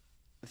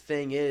the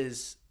thing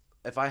is,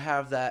 if I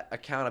have that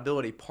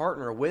accountability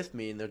partner with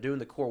me and they're doing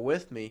the core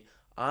with me,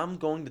 I'm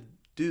going to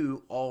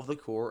do all of the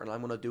core and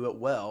I'm going to do it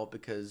well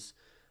because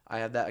I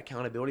have that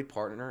accountability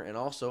partner, and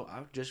also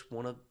I just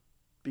want to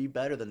be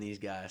better than these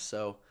guys.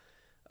 So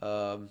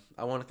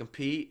I want to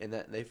compete, and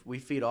that we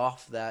feed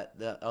off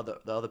the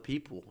other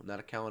people and that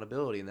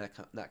accountability and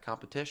that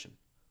competition.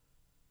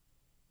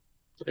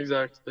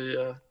 Exactly.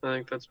 Yeah, I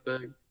think that's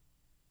big.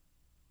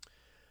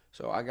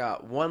 So I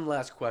got one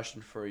last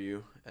question for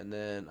you, and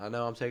then I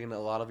know I'm taking a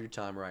lot of your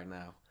time right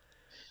now.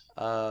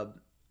 Uh,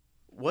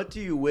 what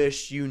do you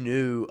wish you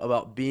knew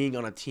about being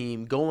on a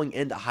team going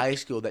into high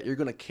school that you're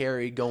going to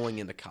carry going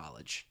into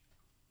college?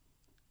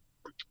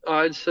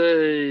 I'd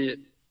say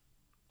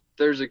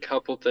there's a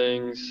couple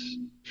things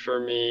for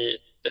me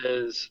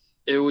is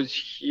it was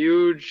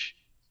huge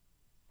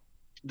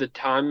the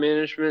time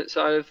management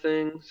side of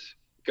things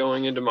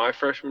going into my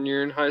freshman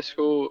year in high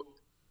school.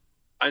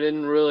 I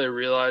didn't really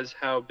realize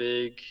how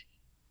big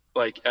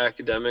like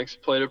academics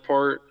played a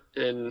part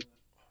in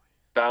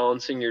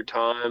balancing your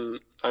time.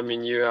 I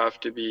mean, you have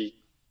to be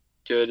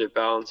good at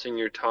balancing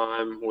your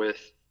time with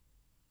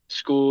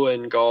school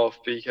and golf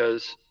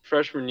because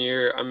freshman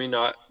year, I mean,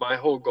 my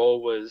whole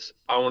goal was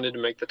I wanted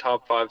to make the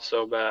top five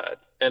so bad,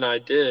 and I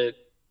did,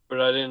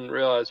 but I didn't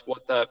realize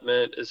what that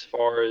meant as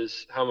far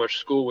as how much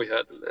school we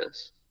had to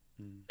miss.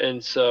 Mm.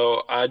 And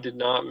so I did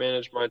not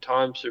manage my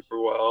time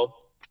super well,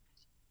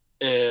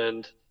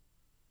 and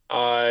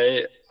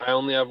I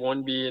only have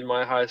one B in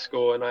my high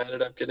school, and I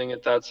ended up getting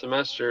it that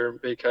semester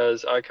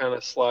because I kind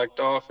of slacked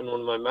off in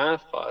one of my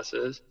math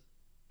classes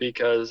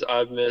because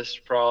I've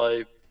missed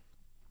probably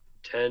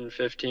 10,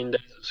 15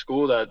 days of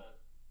school that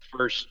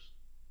first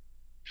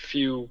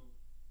few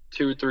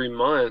 2, 3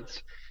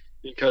 months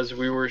because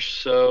we were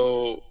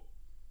so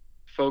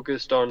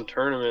focused on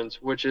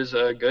tournaments, which is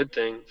a good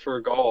thing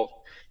for golf,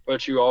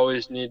 but you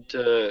always need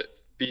to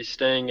be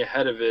staying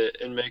ahead of it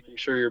and making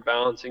sure you're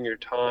balancing your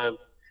time.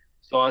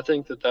 So I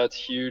think that that's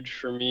huge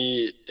for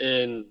me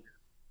in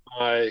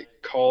my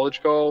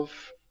college golf,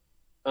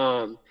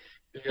 um,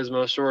 because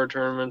most of our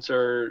tournaments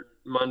are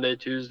Monday,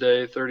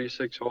 Tuesday,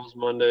 36 holes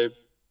Monday,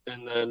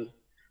 and then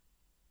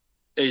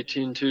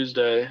 18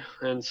 Tuesday.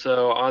 And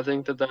so I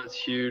think that that's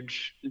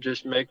huge,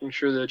 just making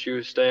sure that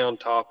you stay on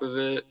top of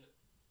it.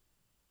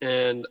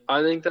 And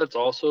I think that's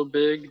also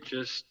big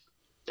just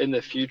in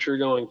the future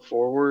going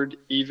forward,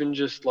 even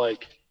just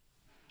like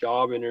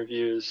job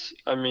interviews.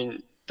 I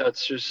mean,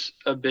 that's just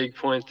a big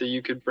point that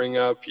you could bring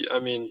up. I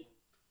mean,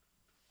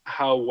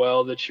 how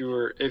well that you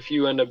were, if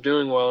you end up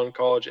doing well in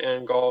college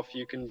and golf,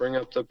 you can bring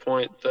up the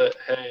point that,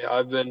 hey,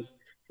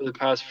 for the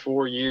past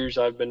 4 years,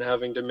 I've been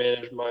having to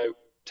manage my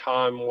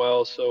time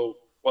well. So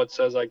what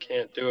says I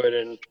can't do it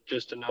in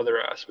just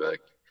another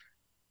aspect?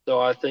 So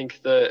I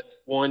think that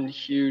one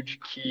huge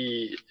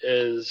key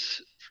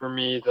is for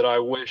me that I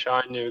wish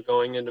I knew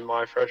going into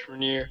my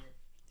freshman year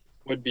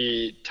would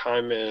be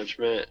time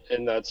management.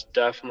 And that's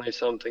definitely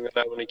something that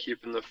I want to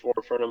keep in the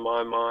forefront of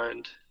my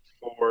mind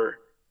for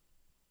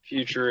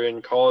future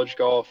in college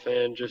golf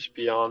and just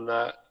beyond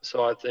that.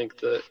 So I think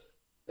that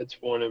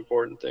it's one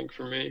important thing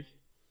for me.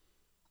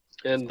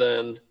 And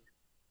then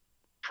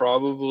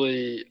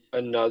probably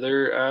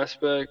another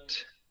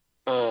aspect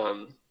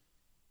um,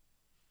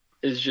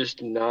 is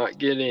just not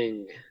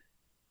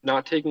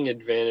taking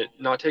advantage,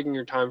 not taking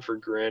your time for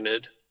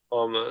granted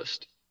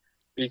almost.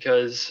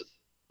 Because,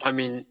 I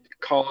mean,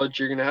 college,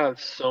 you're going to have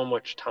so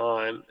much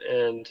time.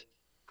 And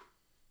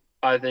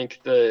I think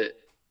that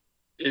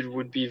it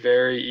would be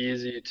very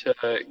easy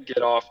to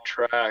get off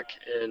track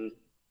and,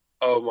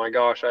 oh my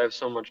gosh, I have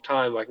so much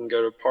time. I can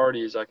go to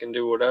parties, I can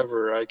do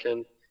whatever, I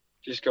can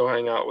just go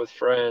hang out with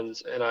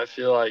friends. And I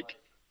feel like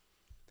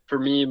for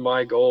me,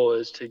 my goal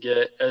is to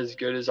get as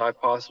good as I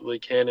possibly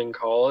can in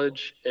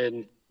college.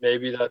 And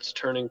maybe that's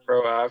turning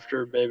pro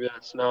after, maybe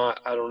that's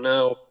not, I don't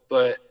know.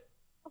 But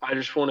I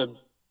just want to,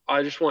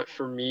 I just want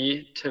for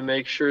me to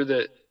make sure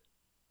that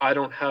I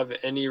don't have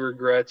any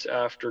regrets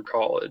after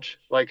college.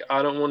 Like,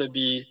 I don't want to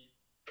be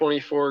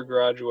 24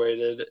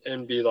 graduated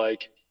and be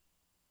like,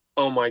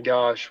 oh my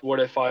gosh,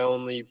 what if I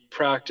only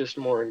practiced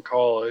more in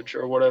college?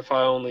 Or what if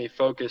I only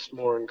focused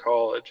more in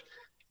college?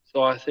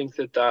 So I think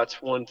that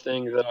that's one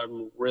thing that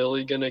I'm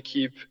really going to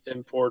keep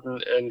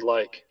important and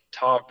like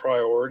top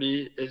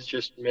priority is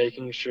just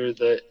making sure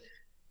that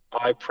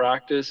I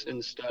practice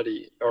and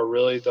study are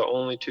really the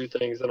only two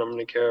things that I'm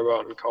going to care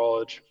about in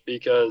college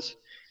because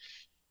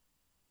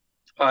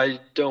I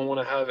don't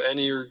want to have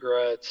any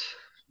regrets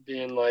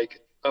being like,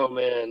 oh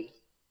man,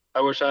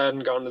 I wish I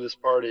hadn't gone to this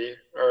party,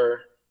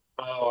 or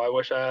oh, I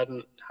wish I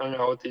hadn't hung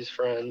out with these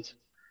friends.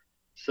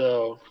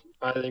 So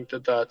I think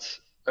that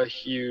that's a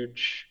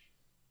huge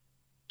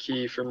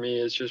key for me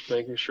is just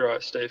making sure I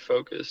stay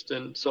focused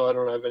and so I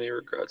don't have any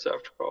regrets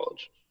after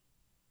college.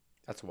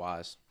 That's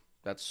wise.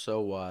 That's so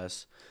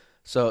wise.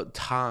 So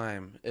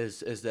time is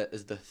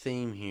the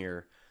theme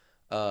here.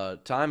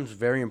 Time's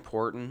very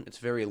important. It's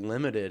very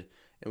limited,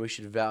 and we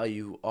should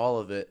value all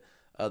of it.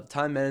 The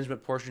time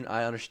management portion,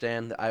 I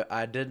understand.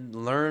 I didn't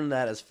learn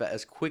that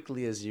as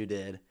quickly as you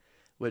did,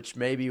 which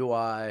may be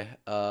why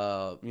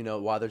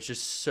why there's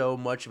just so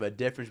much of a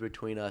difference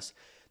between us.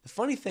 The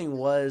funny thing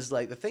was,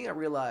 like, the thing I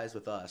realized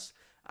with us,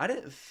 I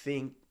didn't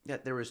think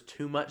that there was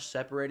too much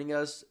separating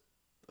us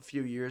a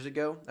few years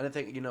ago. I didn't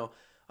think,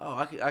 oh,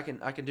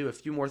 I can do a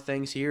few more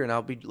things here and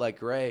I'll be like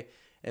Gray.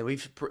 And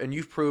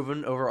you've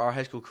proven over our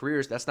high school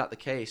careers that's not the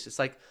case. It's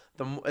like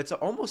it's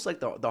almost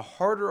like the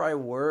harder I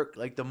work,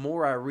 like the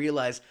more I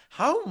realize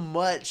how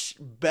much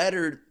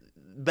better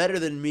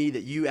than me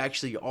that you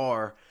actually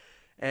are.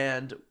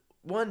 And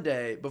one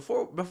day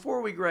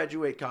before we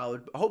graduate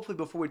college, hopefully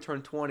before we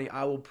turn 20,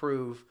 I will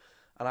prove,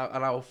 and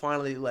I will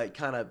finally like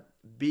kind of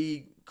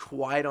be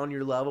quite on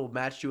your level,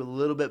 match you a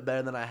little bit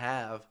better than I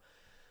have.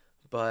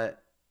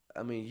 But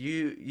I mean,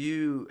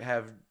 you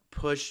have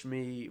pushed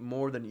me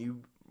more than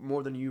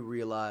you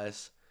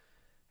realize,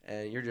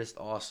 and you're just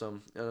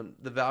awesome. And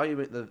the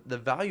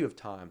value of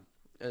time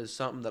is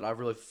something that I've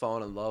really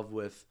fallen in love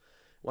with.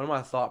 One of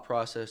my thought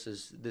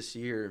processes this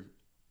year,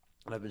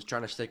 and I've been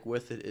trying to stick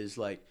with it, is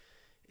like,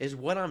 is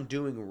what I'm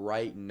doing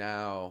right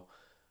now,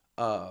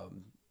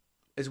 um,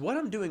 is what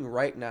I'm doing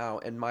right now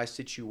in my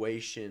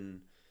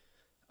situation,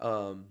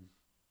 um,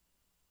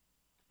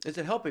 is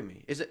it helping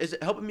me? Is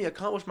it helping me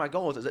accomplish my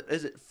goals?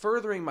 Is it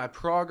furthering my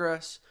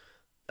progress?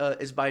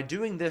 Is by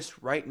doing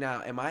this right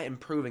now, am I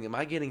improving? Am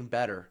I getting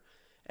better?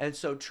 And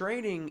so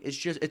training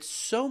is it's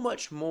so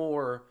much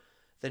more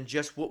than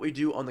just what we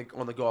do on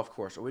the golf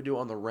course or we do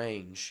on the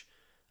range.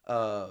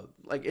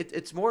 Like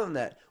it's more than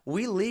that.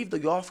 We leave the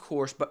golf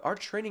course, but our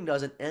training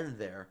doesn't end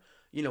there.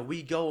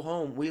 We go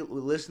home, we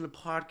listen to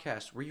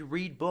podcasts, we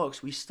read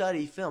books, we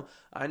study film.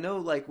 I know,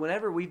 like,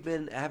 whenever we've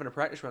been having a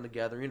practice run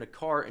together, you're in a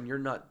cart and you're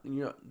not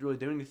really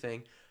doing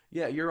anything.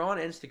 Yeah, you're on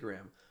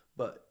Instagram,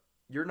 but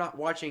you're not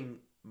watching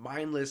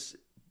mindless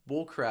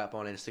bullcrap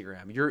on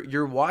Instagram.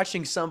 You're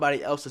watching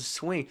somebody else's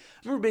swing.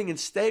 I remember being in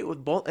state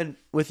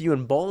with you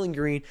in Bowling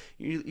Green.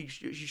 You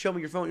show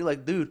me your phone. You're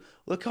like, dude,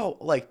 look how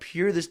like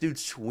pure this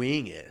dude's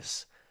swing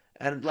is,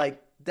 and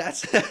like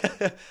that's.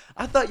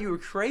 I thought you were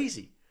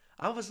crazy.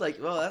 I was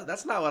like, well,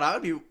 that's not what I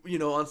would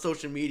be, on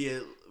social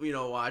media,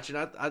 watching.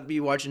 I'd be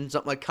watching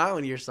something like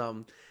Colony or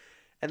something,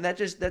 and that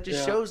just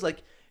Yeah. shows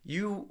like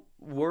you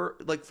were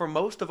like for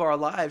most of our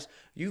lives,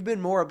 you've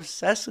been more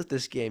obsessed with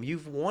this game.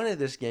 You've wanted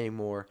this game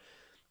more.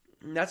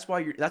 And that's why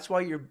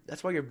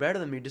you're better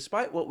than me.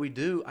 Despite what we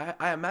do,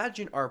 I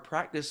imagine our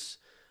practices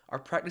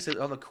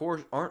on the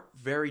course aren't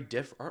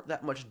that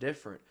much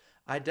different.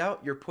 I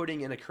doubt you're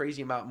putting in a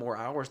crazy amount more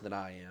hours than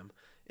I am,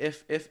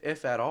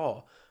 if at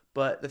all.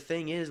 But the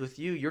thing is, with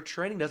you, your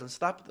training doesn't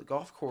stop at the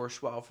golf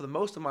course. While for the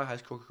most of my high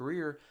school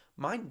career,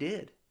 mine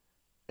did.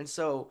 And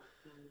so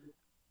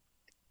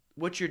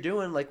what you're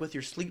doing, like with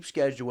your sleep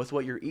schedule, with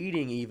what you're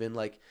eating, even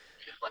like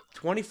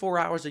 24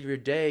 hours of your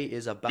day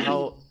is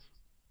about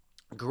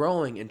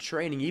growing and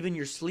training. Even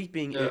your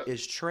sleeping Yeah.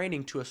 is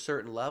training to a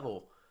certain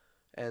level,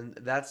 and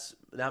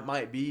that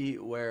might be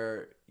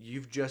where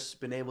you've just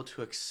been able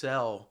to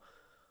excel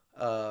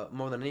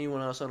more than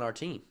anyone else on our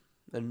team,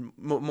 and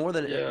more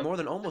than Yeah. more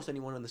than almost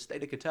anyone in the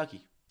state of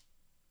Kentucky.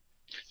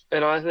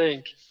 And I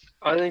think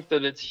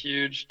that it's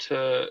huge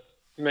to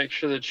make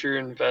sure that you're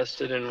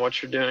invested in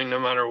what you're doing no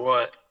matter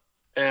what.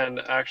 And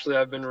actually,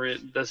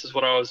 this is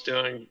what I was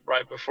doing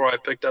right before I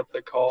picked up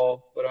the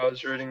call, but I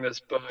was reading this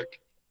book.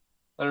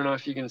 I don't know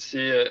if you can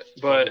see it,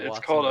 but Bubba it's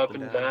Watson, called up Up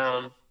and and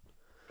down. Down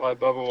by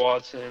Bubba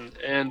Watson.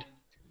 And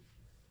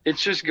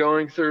it's just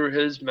going through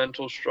his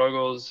mental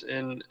struggles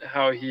and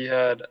how he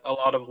had a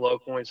lot of low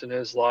points in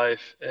his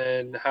life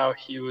and how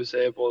he was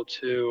able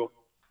to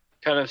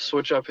kind of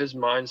switch up his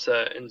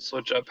mindset and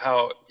switch up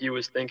how he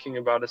was thinking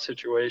about a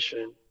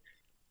situation.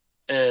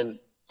 And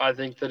I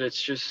think that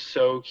it's just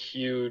so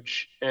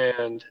huge.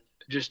 And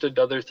just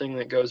another thing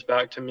that goes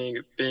back to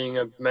me being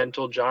a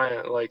mental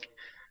giant like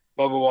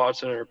Bubba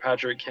Watson or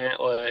Patrick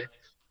Cantlay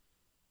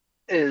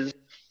is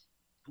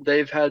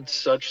they've had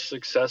such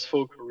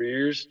successful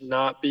careers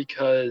not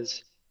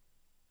because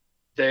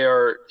they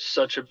are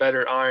such a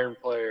better iron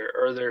player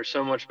or they're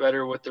so much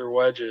better with their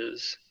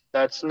wedges.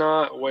 That's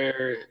not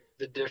where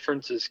the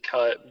difference is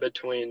cut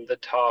between the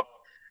top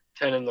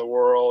 10 in the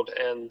world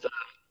and the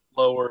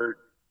lower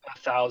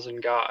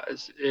 1,000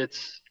 guys.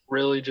 It's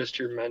really just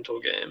your mental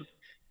game.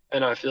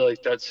 And I feel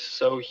like that's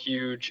so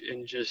huge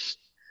in just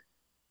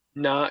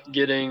not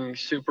getting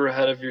super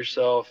ahead of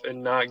yourself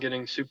and not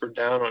getting super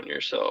down on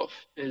yourself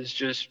is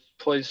just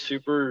plays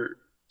super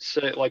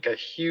say like a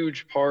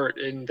huge part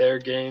in their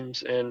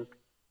games and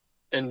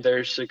and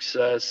their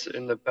success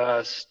in the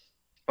past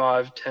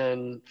 5,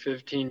 10,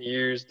 15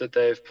 years that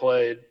they've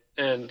played.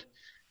 And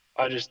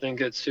I just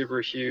think it's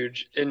super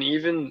huge. And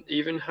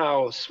even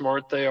how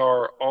smart they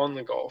are on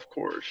the golf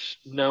course,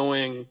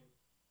 knowing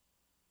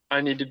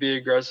I need to be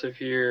aggressive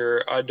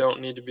here, I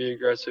don't need to be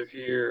aggressive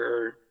here,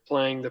 or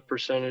playing the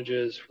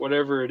percentages,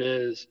 whatever it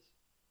is.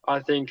 I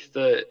think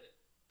that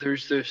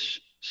there's this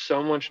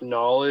so much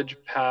knowledge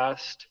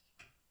past,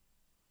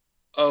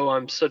 oh,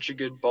 I'm such a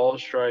good ball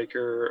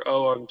striker,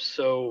 oh,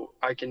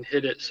 I can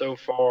hit it so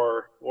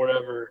far,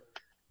 whatever.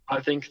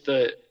 I think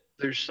that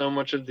there's so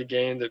much of the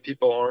game that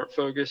people aren't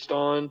focused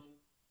on,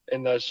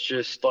 and that's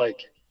just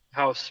like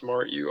how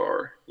smart you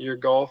are. Your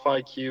golf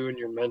IQ and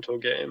your mental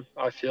game,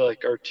 I feel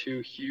like, are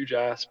two huge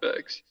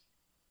aspects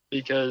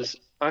because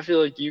I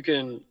feel like you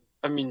can,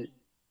 I mean,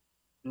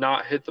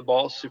 not hit the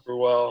ball super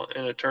well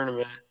in a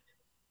tournament,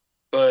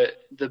 but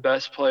the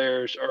best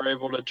players are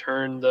able to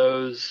turn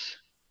those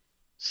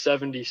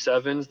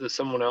 77s that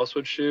someone else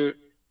would shoot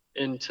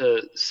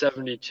into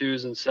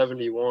 72s and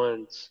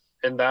 71s,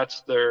 and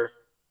that's their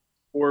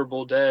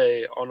horrible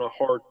day on a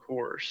hard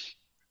course.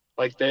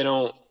 Like they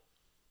don't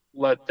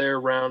let their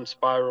round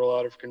spiral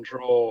out of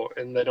control,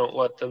 and they don't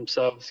let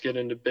themselves get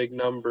into big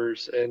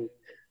numbers, and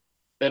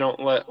they don't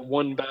let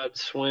one bad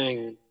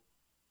swing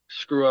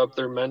screw up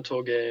their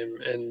mental game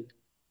and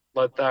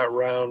let that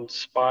round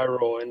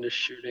spiral into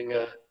shooting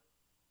a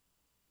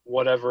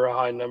whatever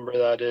high number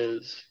that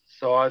is.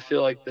 So I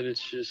feel like that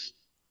it's just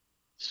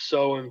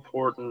so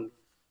important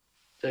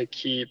to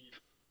keep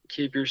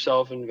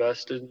yourself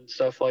invested in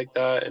stuff like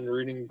that and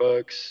reading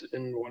books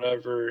and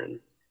whatever and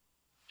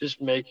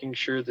just making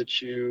sure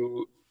that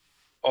you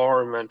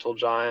are a mental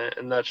giant,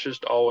 and that's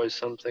just always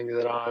something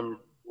that I'm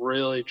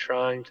really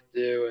trying to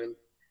do, and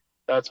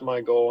that's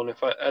my goal. And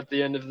if I at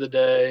the end of the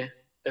day,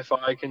 if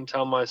I can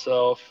tell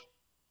myself,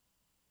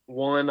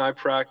 one, I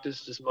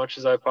practiced as much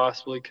as I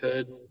possibly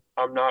could,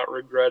 I'm not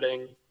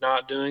regretting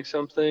not doing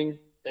something,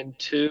 and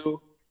two,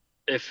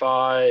 if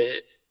I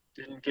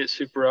didn't get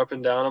super up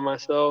and down on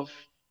myself,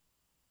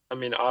 I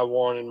mean, I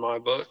won in my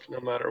book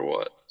no matter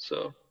what.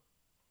 So,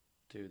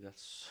 Dude,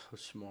 that's so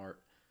smart.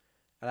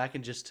 And I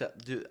can just tell,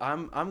 dude,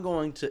 I'm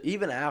going to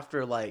even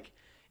after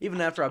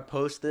I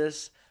post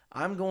this,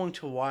 I'm going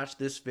to watch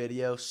this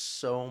video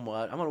so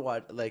much. I'm gonna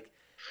watch like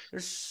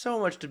there's so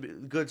much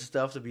good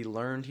stuff to be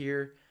learned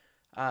here.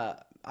 Uh,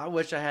 I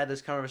wish I had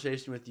this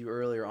conversation with you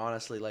earlier.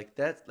 Honestly,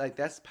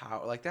 that's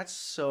power. Like that's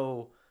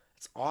so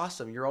it's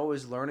awesome. You're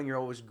always learning. You're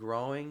always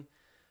growing.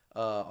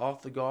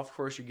 Off the golf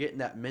course, you're getting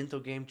that mental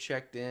game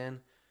checked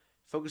in,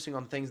 focusing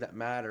on things that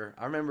matter.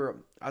 I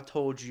remember I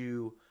told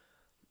you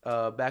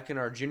back in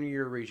our junior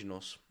year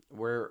regionals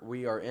where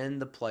we are in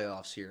the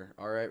playoffs here.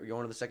 All right, we're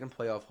going to the second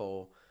playoff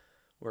hole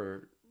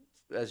where,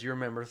 as you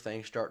remember,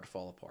 things start to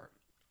fall apart.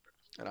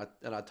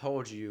 And I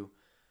told you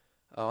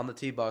on the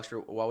tee box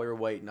while we were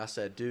waiting, I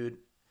said, dude,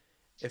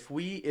 if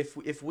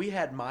we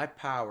had my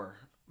power,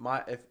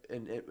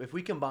 if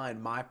we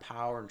combined my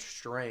power and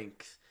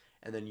strength,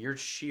 and then your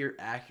sheer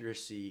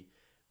accuracy,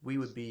 we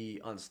would be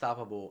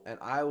unstoppable. And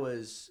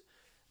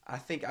I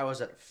think I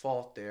was at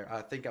fault there.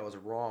 I think I was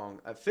wrong.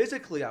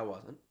 Physically, I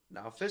wasn't.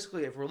 Now,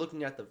 physically, if we're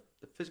looking at the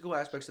physical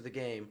aspects of the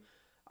game,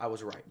 I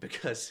was right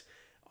because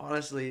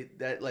honestly,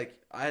 that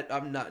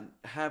I'm not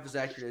half as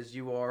accurate as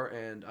you are,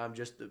 and I'm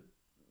just a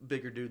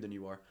bigger dude than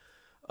you are.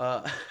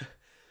 Uh,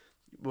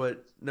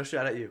 but no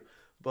shot at you.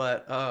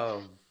 But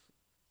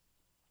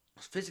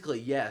physically,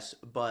 yes.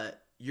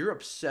 But your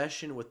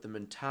obsession with the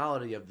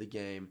mentality of the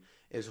game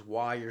is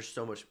why you're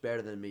so much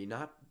better than me.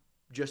 Not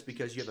just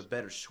because you have a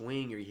better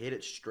swing or you hit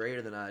it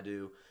straighter than I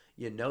do.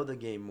 You know the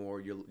game more.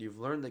 You've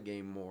learned the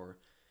game more.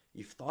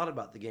 You've thought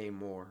about the game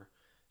more,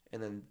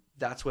 and then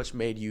that's what's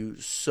made you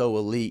so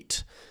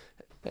elite.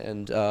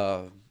 And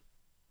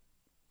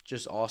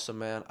just awesome,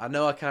 man. I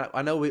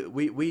know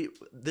we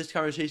this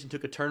conversation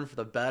took a turn for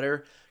the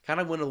better. Kind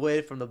of went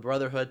away from the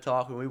brotherhood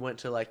talk and we went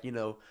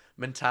to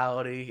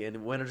mentality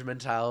and winner's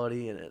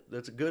mentality, and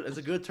it's a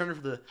good turn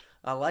for the.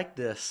 I like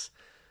this,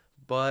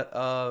 but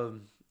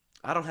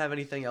I don't have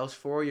anything else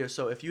for you.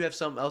 So if you have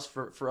something else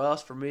for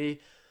us, for me,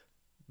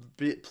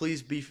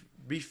 please be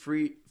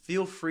free.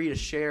 Feel free to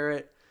share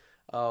it.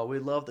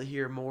 We'd love to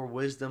hear more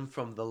wisdom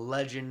from the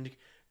legend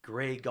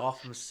Grey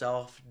Goff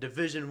himself,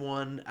 Division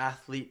I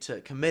athlete,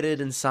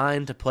 committed and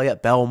signed to play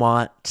at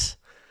Belmont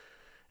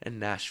in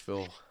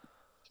Nashville.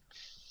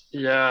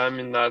 yeah, I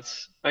mean,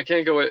 I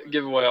can't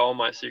give away all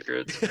my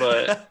secrets,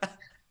 but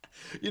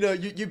you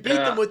beat them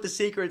yeah, with the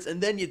secrets,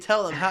 and then you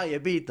tell them how you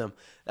beat them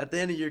at the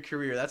end of your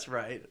career. That's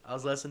right. I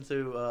was listening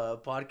to a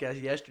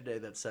podcast yesterday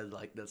that said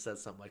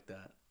something like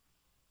that.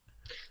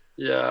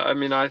 yeah, I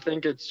mean, I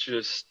think it's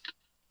just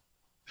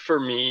for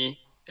me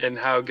and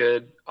how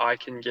good I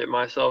can get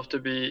myself to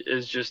be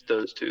is just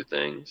those two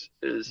things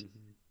is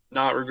Hmm.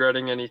 not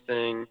regretting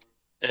anything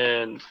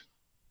and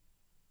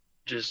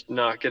just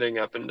not getting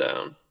up and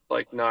down.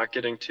 Like not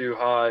getting too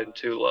high and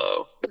too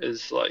low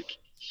is like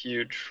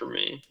huge for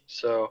me.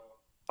 So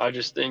I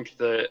just think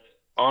that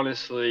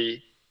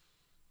honestly,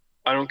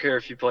 I don't care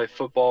if you play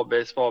football,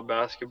 baseball,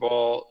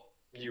 basketball,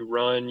 you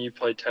run, you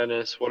play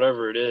tennis,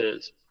 whatever it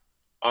is.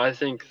 I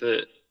think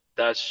that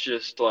that's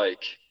just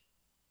like,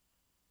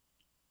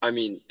 I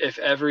mean, if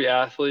every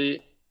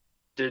athlete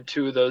did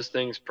two of those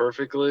things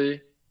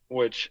perfectly,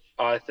 which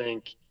I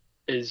think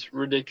is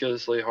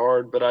ridiculously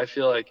hard, but I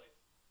feel like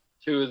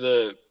two of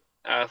the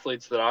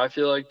athletes that I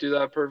feel like do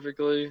that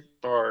perfectly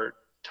are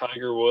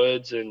Tiger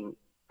Woods and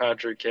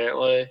Patrick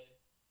Cantlay,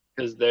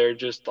 because they're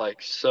just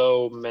like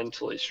so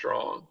mentally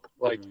strong.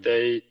 Like Mm-hmm.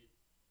 they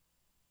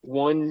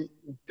one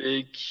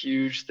big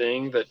huge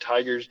thing that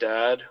Tiger's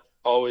dad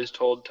always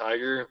told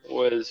Tiger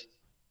was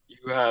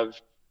you have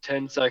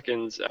 10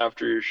 seconds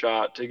after your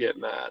shot to get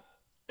mad.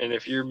 And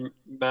if Yes. you're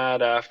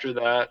mad after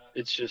that,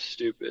 it's just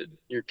stupid.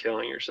 You're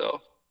killing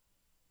yourself.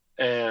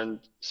 And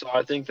so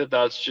I think that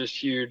that's just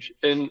huge.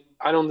 And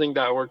I don't think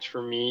that works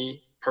for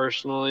me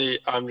personally.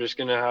 I'm just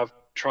going to have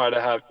try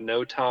to have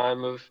no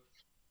time of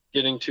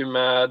getting too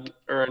mad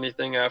or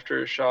anything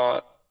after a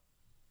shot.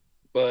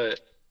 But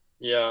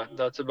yeah,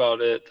 that's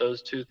about it.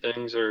 Those two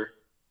things are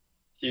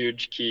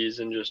huge keys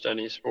in just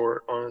any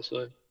sport,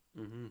 honestly.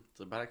 Mm-hmm. It's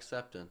about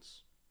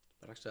acceptance.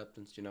 About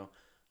acceptance. No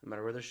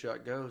matter where the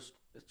shot goes,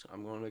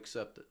 I'm going to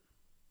accept it.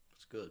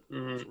 It's good.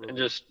 It's real And good.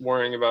 just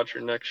worrying about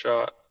your next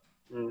shot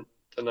and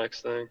the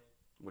next thing.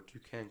 What you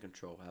can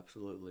control,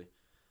 absolutely,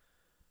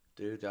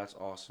 dude. That's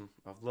awesome.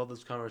 I've loved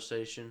this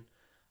conversation.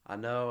 I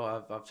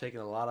know I've taken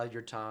a lot of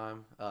your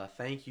time.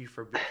 Thank you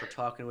for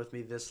talking with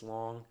me this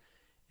long.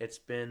 It's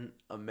been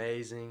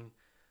amazing.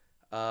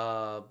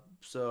 Uh,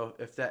 so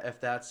if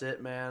that's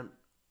it, man,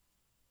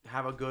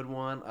 have a good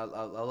one. I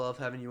love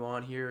having you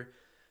on here.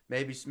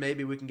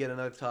 Maybe we can get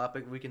another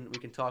topic we can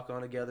talk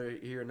on together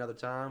here another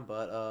time.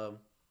 But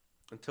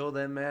until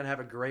then, man,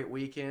 have a great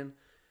weekend,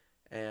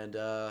 and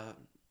I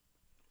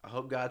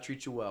hope God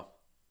treats you well.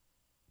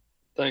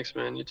 Thanks,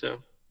 man. You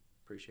too.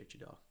 Appreciate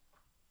you, dog.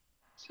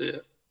 See ya.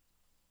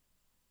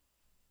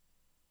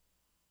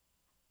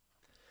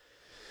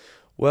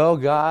 Well,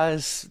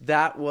 guys,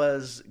 that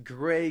was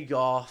Grey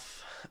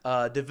Goff,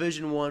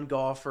 Division 1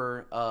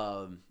 golfer,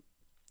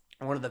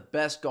 one of the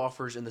best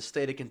golfers in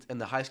the in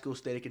the high school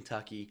state of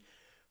Kentucky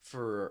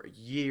for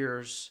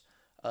years.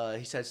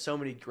 He's had so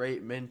many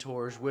great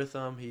mentors with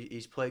him.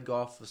 He's played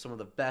golf with some of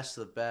the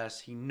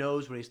best. He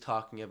knows what he's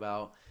talking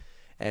about,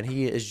 and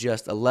he is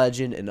just a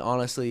legend. And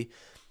honestly,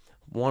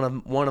 one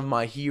of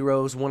my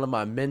heroes, one of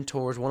my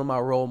mentors, one of my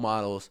role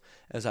models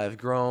as I've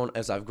grown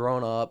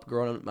up,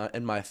 grown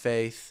in my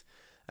faith,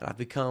 and I've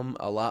become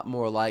a lot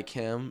more like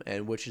him,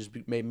 and which has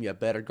made me a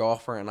better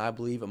golfer, and I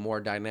believe a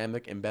more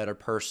dynamic and better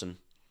person.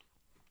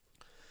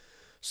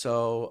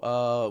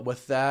 So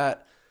with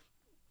that,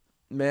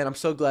 man, I'm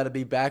so glad to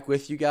be back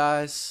with you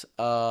guys.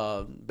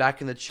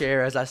 Back in the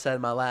chair, as I said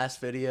in my last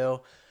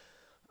video.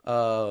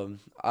 I'm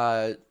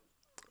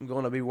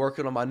going to be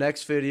working on my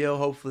next video.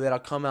 Hopefully that'll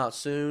come out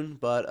soon.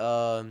 But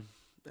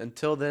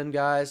until then,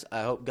 guys,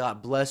 I hope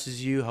God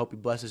blesses you. Hope He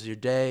blesses your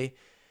day.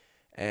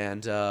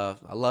 And I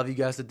love you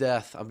guys to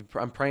death.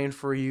 I'm praying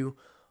for you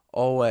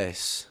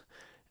always.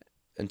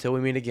 Until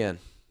we meet again.